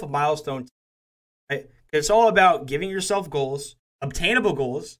myself a milestone. Right? It's all about giving yourself goals, obtainable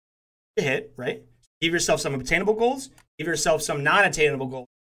goals to hit, right? Give yourself some obtainable goals, give yourself some non-attainable goals.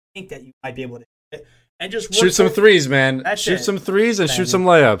 Think that you might be able to hit, and just shoot some threes, man. Shoot it. Some threes and shoot some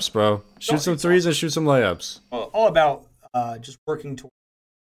layups, bro. Shoot some threes and shoot some layups. All about just working towards.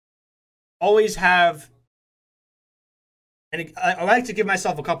 Always have, and I like to give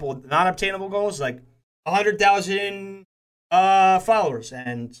myself a couple of non-obtainable goals, like 100,000 followers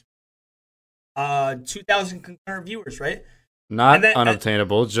and 2,000 concurrent viewers, right? Not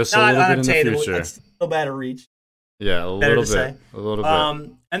unobtainable, just a little bit in the future. It's still bad to reach. Yeah, a little bit.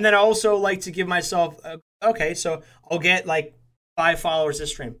 And then I also like to give myself, so I'll get like 5 followers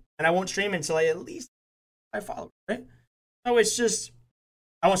this stream, and I won't stream until I at least 5 followers, right? So it's just,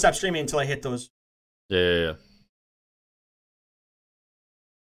 I won't stop streaming until I hit those. Yeah.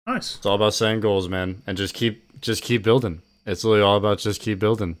 Nice. It's all about setting goals, man, and just keep building. It's really all about just keep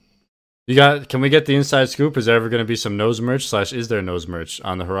building. Can we get the inside scoop? Is there ever going to be some nose merch / is there nose merch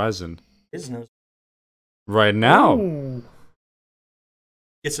on the horizon? Is nose right now? Ooh.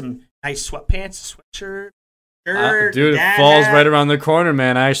 Get some nice sweatpants, sweatshirt. Dude, it falls right around the corner,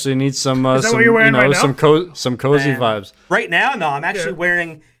 man. I actually need some what you're wearing right now? some cozy vibes. Right now, no, I'm actually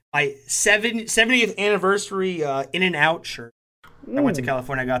wearing my 70th anniversary In and Out shirt. Ooh. I went to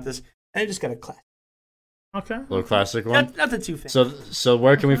California, I got this, and I just got a classic. Okay. Little classic one. Nothing too fancy. So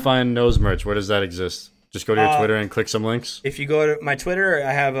where can we find nose merch? Where does that exist? Just go to your Twitter and click some links. If you go to my Twitter,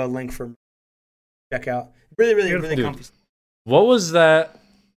 I have a link for check out. Really comfy. What was that?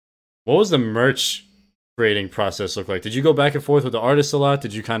 What was the merch creating process look like? Did you go back and forth with the artists a lot?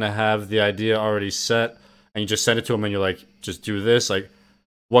 Did you kind of have the idea already set and you just send it to them and you're like, just do this? Like,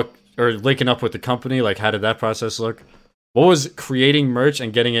 what, or linking up with the company? Like, how did that process look? What was creating merch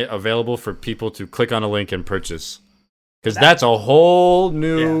and getting it available for people to click on a link and purchase? Because that's a whole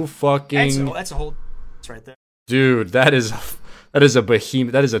new fucking. That's a whole. It's right there, dude. That is a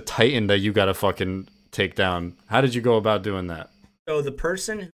behemoth. That is a titan that you gotta fucking take down. How did you go about doing that? So the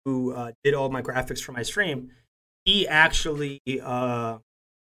person who did all my graphics for my stream, he actually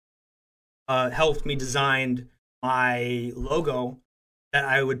helped me design my logo that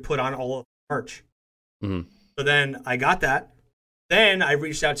I would put on all of the merch. Mm-hmm. So then I got that. Then I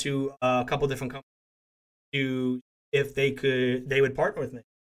reached out to a couple different companies to if they would partner with me.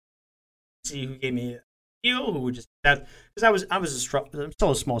 See who gave me a deal, who would just that because I'm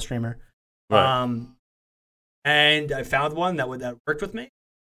still a small streamer. Right. And I found one that worked with me.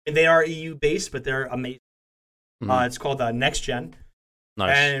 And they are EU based, but they're amazing. Mm-hmm. It's called Next Gen.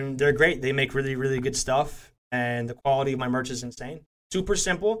 Nice. And they're great. They make really, really good stuff. And the quality of my merch is insane. Super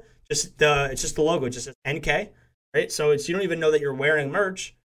simple. It's just the logo. It just says NK, right? So you don't even know that you're wearing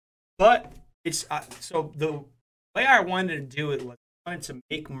merch. But it's so the way I wanted to do it was I wanted to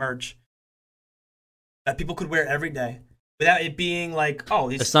make merch that people could wear every day without it being like, oh,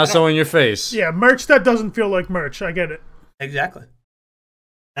 it's not so in your face. Yeah, merch that doesn't feel like merch. I get it. Exactly.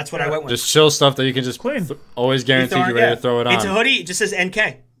 That's what I went with. Just chill stuff that you can just always guarantee you're ready to throw it on. It's a hoodie. It just says NK.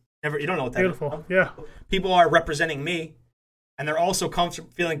 You don't know what that is. Beautiful. Yeah. People are representing me, and they're also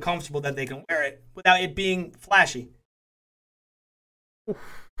feeling comfortable that they can wear it without it being flashy.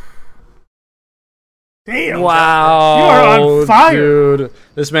 Damn. Wow. You are on fire. Dude.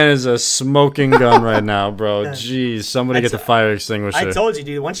 This man is a smoking gun right now, bro. Jeez. Somebody get the fire extinguisher. I told you,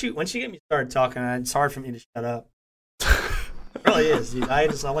 dude. Once you get me started talking, it's hard for me to shut up. really is, dude. I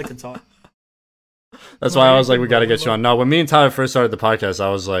like to talk. That's why I was like, we got to get you on. No, when me and Tyler first started the podcast, I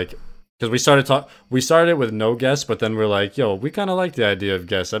was like, because we started it with no guests, but then we're like, yo, we kind of like the idea of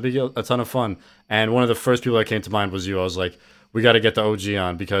guests. That'd be a ton of fun. And one of the first people that came to mind was you. I was like, we got to get the OG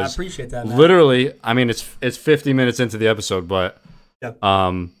on because I appreciate that, man. Literally, I mean, it's 50 minutes into the episode, but Yep.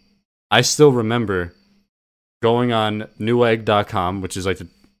 I still remember going on newegg.com, which is like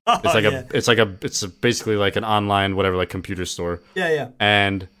it's basically like an online whatever, like computer store. Yeah.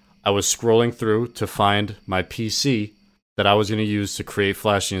 And I was scrolling through to find my PC that I was going to use to create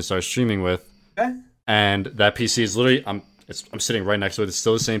Flashy and start streaming with. Okay. And that PC is literally I'm sitting right next to it. It's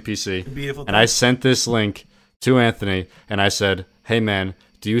still the same PC. Beautiful. And I sent this link to Anthony and I said, "Hey man,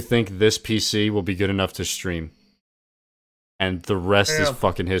 do you think this PC will be good enough to stream?" And the rest is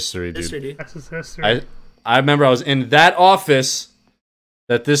fucking history, dude. That's his history. I remember I was in that office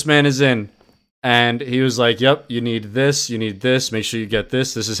that this man is in, and he was like, "Yep, you need this, make sure you get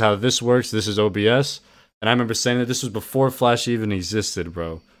this, this is how this works, this is OBS." And I remember saying that this was before Flash even existed,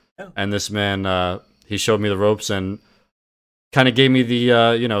 bro. Yeah. And this man, he showed me the ropes and kind of gave me the,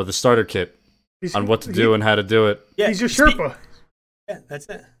 the starter kit on what to do and how to do it. Yeah, he's your Sherpa. Yeah, that's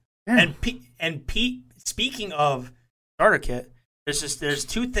it. Yeah. And Pete, speaking of starter kit, there's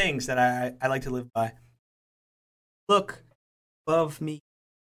two things that I like to live by. Look above me.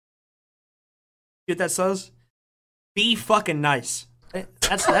 You know what that says? Be fucking nice.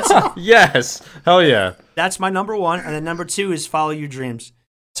 That's Yes, hell yeah. That's my number one, and then number two is follow your dreams.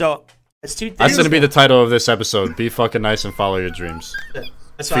 So it's two things. That's gonna be the title of this episode. Be fucking nice and follow your dreams.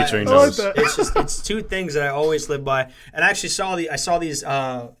 That's featuring I like Nose. that. It's two things that I always live by, and I actually saw these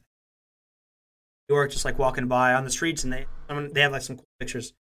New York just like walking by on the streets, and they have like some cool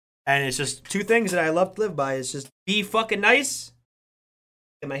pictures, and it's just two things that I love to live by. It's just be fucking nice.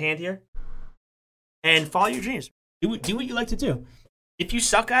 Get my hand here, and follow your dreams. Do what you like to do. If you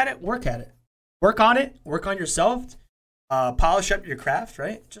suck at it, work at it. Work on it. Work on yourself. Polish up your craft.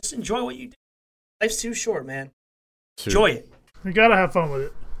 Right. Just enjoy what you do. Life's too short, man. Enjoy it. You gotta have fun with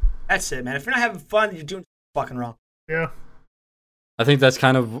it. That's it, man. If you're not having fun, you're doing fucking wrong. Yeah. I think that's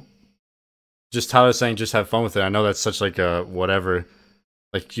kind of just Tyler saying just have fun with it. I know that's such like a whatever,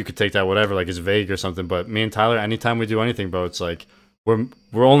 like you could take that whatever, like it's vague or something. But me and Tyler, anytime we do anything, bro, it's like we're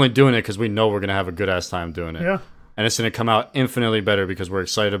only doing it because we know we're gonna have a good ass time doing it. Yeah. And it's gonna come out infinitely better because we're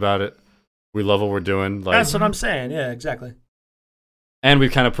excited about it. We love what we're doing. Like, that's what I'm saying. Yeah, exactly. and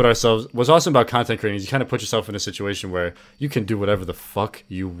we've kind of put ourselves. What's awesome about content creating is you kind of put yourself in a situation where you can do whatever the fuck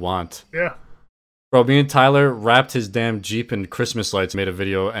you want. Yeah. Bro, me and Tyler wrapped his damn Jeep in Christmas lights, made a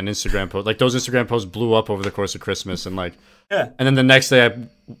video and Instagram post. Like, those Instagram posts blew up over the course of Christmas. And, like, Yeah. and then the next day I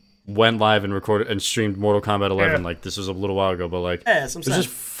went live and recorded and streamed Mortal Kombat 11. Yeah. Like, this was a little while ago, but, like, Yeah, that's what I'm it's saying.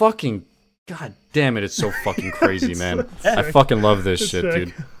 just fucking, god damn it, it's so fucking crazy, man. sick. I fucking love this It's shit, sick.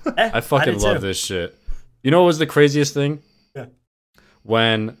 dude. Eh, I fucking did love too. this shit. You know what was the craziest thing? Yeah.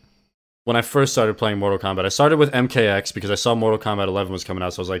 When I first started playing Mortal Kombat, I started with MKX because I saw Mortal Kombat 11 was coming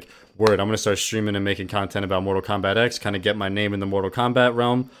out, so I was like, word, I'm going to start streaming and making content about Mortal Kombat X, kind of get my name in the Mortal Kombat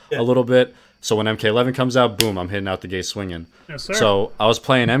realm a little bit. So when MK11 comes out, boom, I'm hitting out the gate swinging. Yes, sir. So I was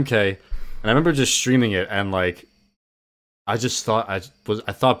playing MK, and I remember just streaming it, and like, I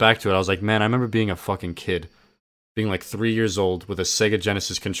thought back to it. I was like, man, I remember being a fucking kid, being like 3 years old with a Sega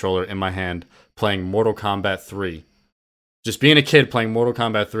Genesis controller in my hand, playing Mortal Kombat 3. Just being a kid playing Mortal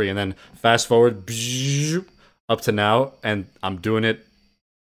Kombat 3, and then fast forward up to now, and I'm doing it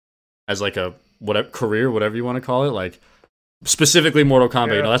as like a career, whatever you want to call it, like specifically Mortal Kombat.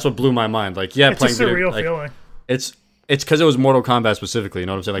 Yeah. You know, that's what blew my mind. Like, yeah, it's playing a surreal like, feeling. It's because it was Mortal Kombat specifically. You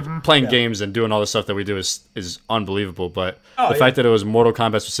know what I'm saying? Like playing Yeah. games and doing all the stuff that we do is unbelievable. But Oh, the yeah. fact that it was Mortal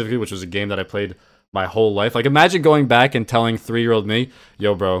Kombat specifically, which was a game that I played my whole life. Like, imagine going back and telling 3-year-old me,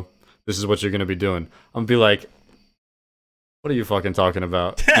 "Yo, bro, this is what you're gonna be doing." I'm gonna be like, what are you fucking talking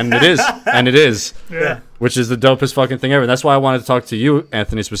about? And it is, Yeah. which is the dopest fucking thing ever. And that's why I wanted to talk to you,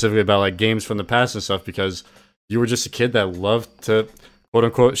 Anthony, specifically about like games from the past and stuff, because you were just a kid that loved to quote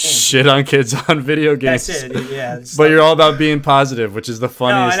unquote shit on kids on video games. That's it, dude. Yeah. it's But like- you're all about being positive, which is the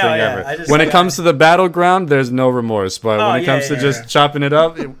funniest know, thing yeah. ever. I just- When it yeah. comes to the battleground, there's no remorse. But Oh, when it yeah, comes to yeah, just yeah. chopping it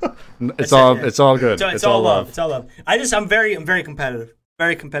up, it's all yeah. it's all good. It's all love. It's all love. I'm very competitive.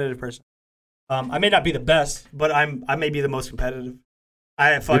 Very competitive person. I may not be the best, but I may be the most competitive.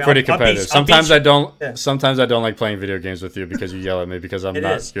 We're pretty competitive. Sometimes I don't. Yeah. Sometimes I don't like playing video games with you because you yell at me because I'm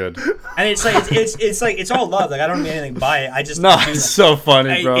not good. And it's like it's all love. Like I don't mean anything by it. I just No, it's so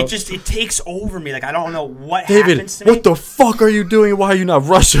funny, bro. It takes over me. Like I don't know what David, happens to me. what the fuck are you doing? Why are you not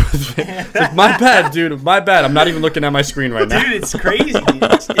rushing with me? Like, my bad, dude. My bad. I'm not even looking at my screen right now. Dude, it's crazy.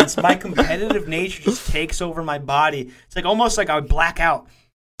 It's my competitive nature just takes over my body. It's like almost like I would black out,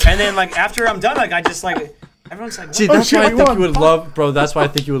 and then like after I'm done, like I just like. Everyone's like, see, that's why I think you would love, bro. That's why I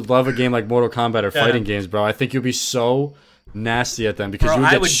think you would love a game like Mortal Kombat or fighting games, bro. I think you'd be so nasty at them because you would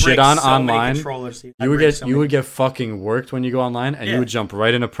get shit on online. You would get fucking worked when you go online, and you would jump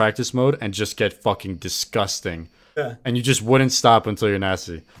right into practice mode and just get fucking disgusting. Yeah. And you just wouldn't stop until you're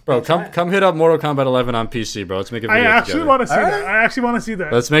nasty, bro. Come hit up Mortal Kombat 11 on PC, bro. Let's make a video. I actually want to see that. I actually want to see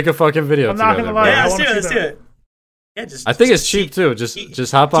that. Let's make a fucking video. I'm not gonna lie. Yeah, let's do it. Yeah, I think it's cheap too.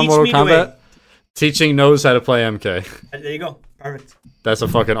 Just hop on Mortal Kombat. Teaching Nose how to play MK. There you go. Perfect. That's a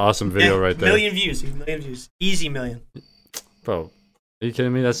fucking awesome video right there. Million views. Easy million. Bro, are you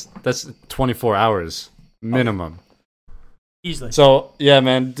kidding me? That's 24 hours minimum. Easily. So, yeah,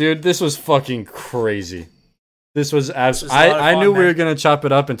 man. Dude, this was fucking crazy. This was I knew we were going to chop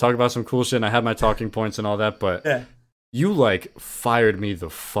it up and talk about some cool shit, and I had my talking points and all that, but you, like, fired me the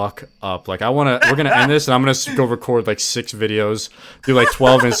fuck up. Like, we're going to end this, and I'm going to go record, like, 6 videos, do, like,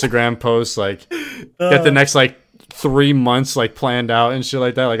 12 Instagram posts, like, get the next, like, 3 months, like, planned out and shit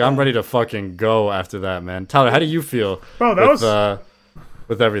like that. Like, I'm ready to fucking go after that, man. Tyler, how do you feel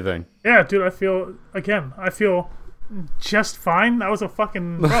with everything? Yeah, dude, I feel just fine. That was a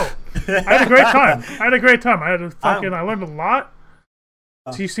fucking, bro. I had a great time. I learned a lot.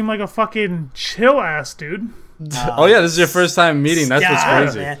 So you seem like a fucking chill ass dude. Oh yeah, this is your first time meeting. That's what's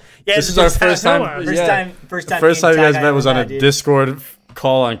crazy. Man. Yeah, this is our first time. First time you guys met was on a Discord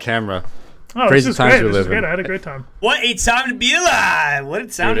call on camera. Oh, crazy times we live in. I had a great time. What a time to be alive! What a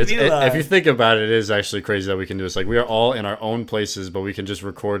time to be alive! If you think about it, it is actually crazy that we can do this. Like we are all in our own places, but we can just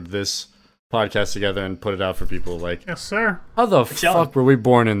record this podcast together and put it out for people. Like, yes, sir. How the fuck were we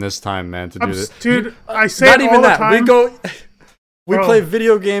born in this time, man? To do this, dude. I say not it even all that. The time. We play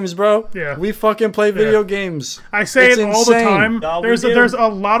video games, bro. Yeah. We fucking play video games. I say it all the time. No, there's a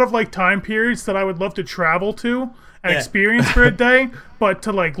lot of like time periods that I would love to travel to and experience for a day, but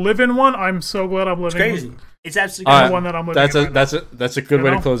to like live in one, I'm so glad I'm living. It's crazy. It's absolutely the one that I'm living in. That's a good way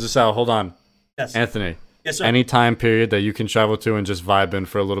to close this out. Hold on. Yes. Anthony. Yes, sir. Any time period that you can travel to and just vibe in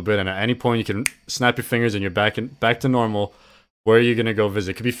for a little bit, and at any point you can snap your fingers and you're back to normal. Where are you gonna go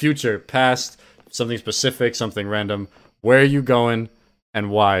visit? Could be future, past, something specific, something random. Where are you going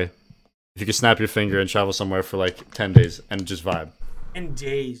and why? If you could snap your finger and travel somewhere for like 10 days and just vibe. 10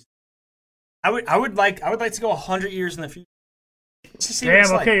 days. I would like to go 100 years in the future.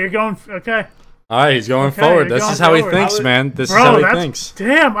 Damn. Okay, you're going. Okay. All right, he's going forward. This is how he thinks, man. This is how he thinks.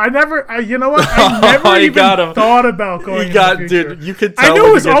 Damn, I never. You know what? I never even thought about going. In the future. Dude, you could tell. I knew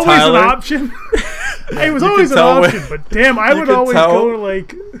it was always an option. It was always an option, but damn, I would always go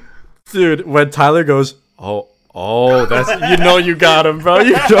like. Dude, when Tyler goes, oh, that's you got him, bro.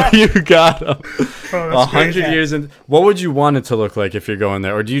 You got him. 100 years in. What would you want it to look like if you're going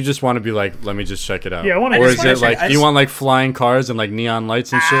there, or do you just want to be like, let me just check it out? Yeah, or is it like, do you want like flying cars and like neon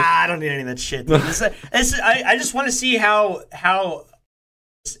lights and shit? I don't need any of that shit. I just want to see how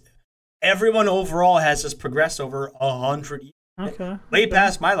everyone overall has just progressed over 100 years. Okay. Way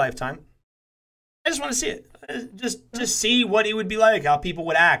past my lifetime. I just want to see it. Just see what it would be like, how people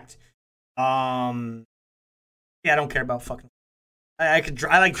would act. Yeah, I don't care about fucking. I like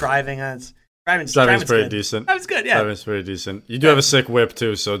driving. Driving's pretty decent. Driving's good. Yeah, driving's pretty decent. You do have a sick whip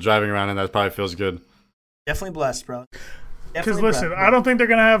too, so driving around in that probably feels good. Definitely blessed, bro. Because listen, I don't think they're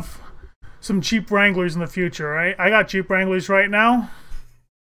gonna have some Jeep Wranglers in the future, right? I got Jeep Wranglers right now.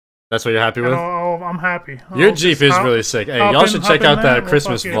 That's what you're happy with? I'm happy. Your Jeep is really sick. Hey, y'all should check out that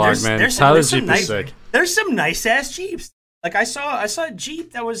Christmas vlog, man. Tyler's Jeep is sick. There's some nice ass Jeeps. Like I saw a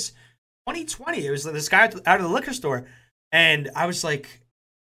Jeep that was 2020. It was this guy out of the liquor store, and I was like,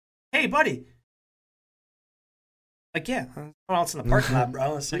 "Hey, buddy." Like, yeah, what else in the parking lot,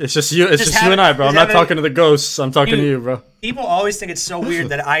 bro? It's just you. It's just you and I, bro. I'm not talking to the ghosts. I'm talking to you, bro. People always think it's so weird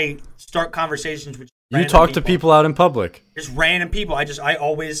that I start conversations with you. Talk to people out in public. Just random people. I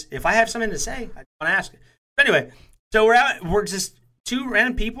always, if I have something to say, I want to ask it. But anyway, so we're just 2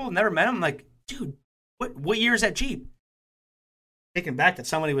 random people. Never met them. I'm like, dude, what year is that Jeep? Taken back that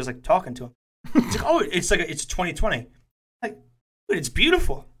somebody was like talking to him. It's like it's 2020. Like, dude, it's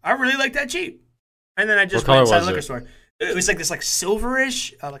beautiful. I really like that Jeep. And then I just went inside the liquor store. It was like this like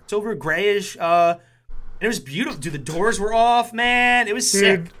silverish, like silver grayish And it was beautiful. Dude, the doors were off, man. It was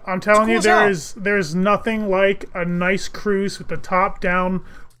sick. Dude, I'm telling you, cool there's nothing like a nice cruise with the top down,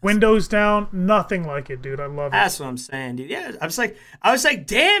 windows down. Nothing like it, dude. I love it. That's what I'm saying, dude. Yeah, I was like,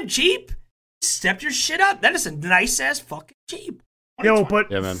 damn, Jeep, step your shit up. That is a nice ass fucking Jeep. Yo, but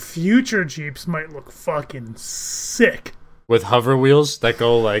man. future Jeeps might look fucking sick. With hover wheels that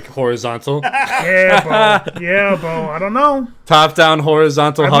go like horizontal. Yeah, bro. Yeah, bro. I don't know. Top down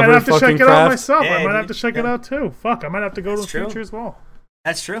horizontal I hover might have to fucking check it out craft. myself. Yeah, I might dude. have to check it out too. Fuck, I might have to go to the true. future as well.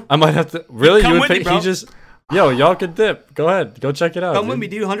 That's true. I might have to. Really? Come You would with pay? me, bro. He just. Yo, y'all could dip. Go ahead. Go check it out. Come dude. with me,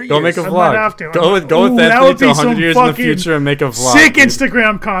 dude. 100 Go years. make a I vlog. might have to. Go with Ooh, that Anthony would to be 100 some years in the fucking future and make a vlog. Sick dude.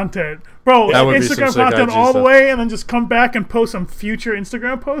 Instagram content. Bro, That would be some Instagram sick content IG all the stuff. way and then just come back and post some future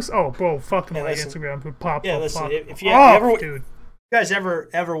Instagram posts. Oh, bro, fucking Yeah, like listen. Instagram would pop Yeah, up. listen, pop if you off, ever- dude. You guys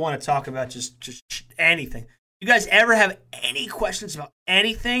ever want to talk about just anything? You guys ever have any questions about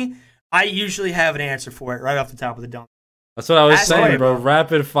anything? I usually have an answer for it right off the top of the dome. That's what I was Ask saying, away, bro. bro.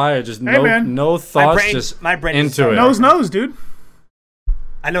 Rapid fire. Just Hey, man. no thoughts. Just my brain is into so it. Knows, dude.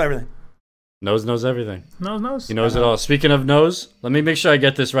 I know everything. Knows everything. Knows. He knows it all. Speaking of knows, let me make sure I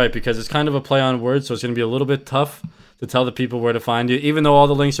get this right because it's kind of a play on words, so it's going to be a little bit tough to tell the people where to find you, even though all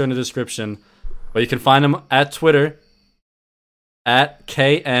the links are in the description. But you can find them at Twitter, at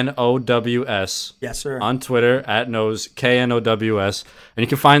KNOWS. Yes, sir. On Twitter, at Knows, KNOWS. And you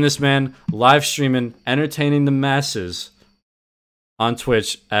can find this man live streaming, entertaining the masses on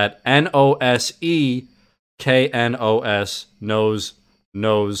Twitch at NOSEKNOS,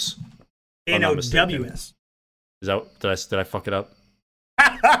 knows. NOWS. Is that did I fuck it up?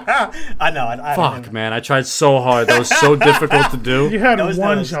 I know. I Fuck, man, I tried so hard. That was so difficult to do. You had Knows.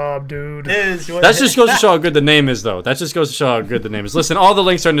 one job, dude. That just goes to show how good the name is, though. That just goes to show how good the name is. Listen, all the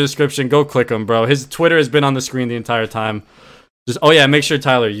links are in the description. Go click them, bro. His Twitter has been on the screen the entire time. Just make sure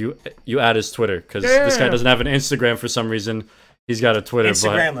Tyler you add his Twitter because this guy doesn't have an Instagram for some reason. He's got a Twitter,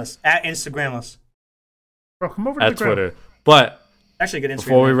 Instagramless. At Instagramless. Bro, come over to at the gram. Twitter. But Actually, a good Instagram.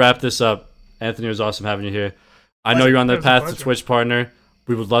 before we wrap this up, Anthony, it was awesome having you here. I know you're on the It was a path to pleasure. Twitch partner.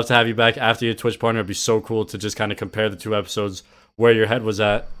 We would love to have you back after your Twitch partner. It'd be so cool to just kind of compare the two episodes, where your head was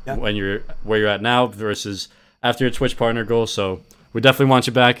at when where you're at now versus after your Twitch partner goal. So we definitely want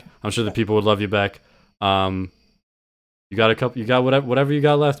you back. I'm sure the people would love you back. You got whatever you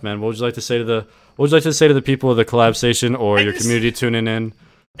got left, man. What would you like to say to the people of the collab station or your community tuning in?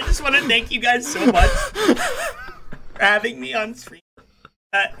 I just want to thank you guys so much for having me on stream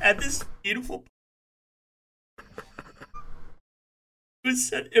at this beautiful.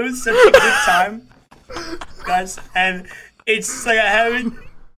 It was such a good time, guys, and it's just like I haven't.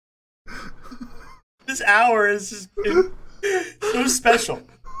 This hour has just been so special,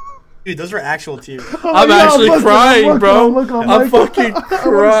 dude. Those were actual tears. I'm actually crying, bro. I'm fucking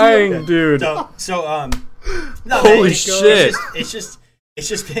crying, dude. So no, Holy man, shit.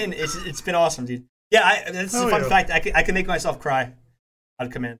 It's been awesome, dude. Yeah, that's a fun fact. I can make myself cry out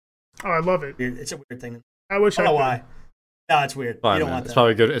of command. Oh, I love it. Weird. It's a weird thing. I wish I I don't know could. why. No, it's weird. Fine, you don't man. want It's that.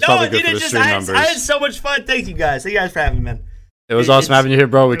 probably good. It's probably good for the stream numbers. I had so much fun. Thank you guys. Thank you guys for having me, man. It was awesome having you here,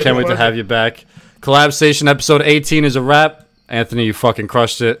 bro. We can't wait to have you back. Collab Station episode 18 is a wrap. Anthony, you fucking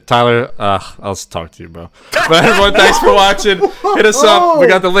crushed it. Tyler, I'll talk to you, bro. But everyone, thanks for watching. Hit us up. We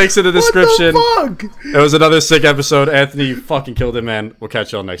got the links in the description. What the fuck? It was another sick episode. Anthony, you fucking killed it, man. We'll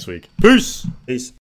catch y'all next week. Peace. Peace.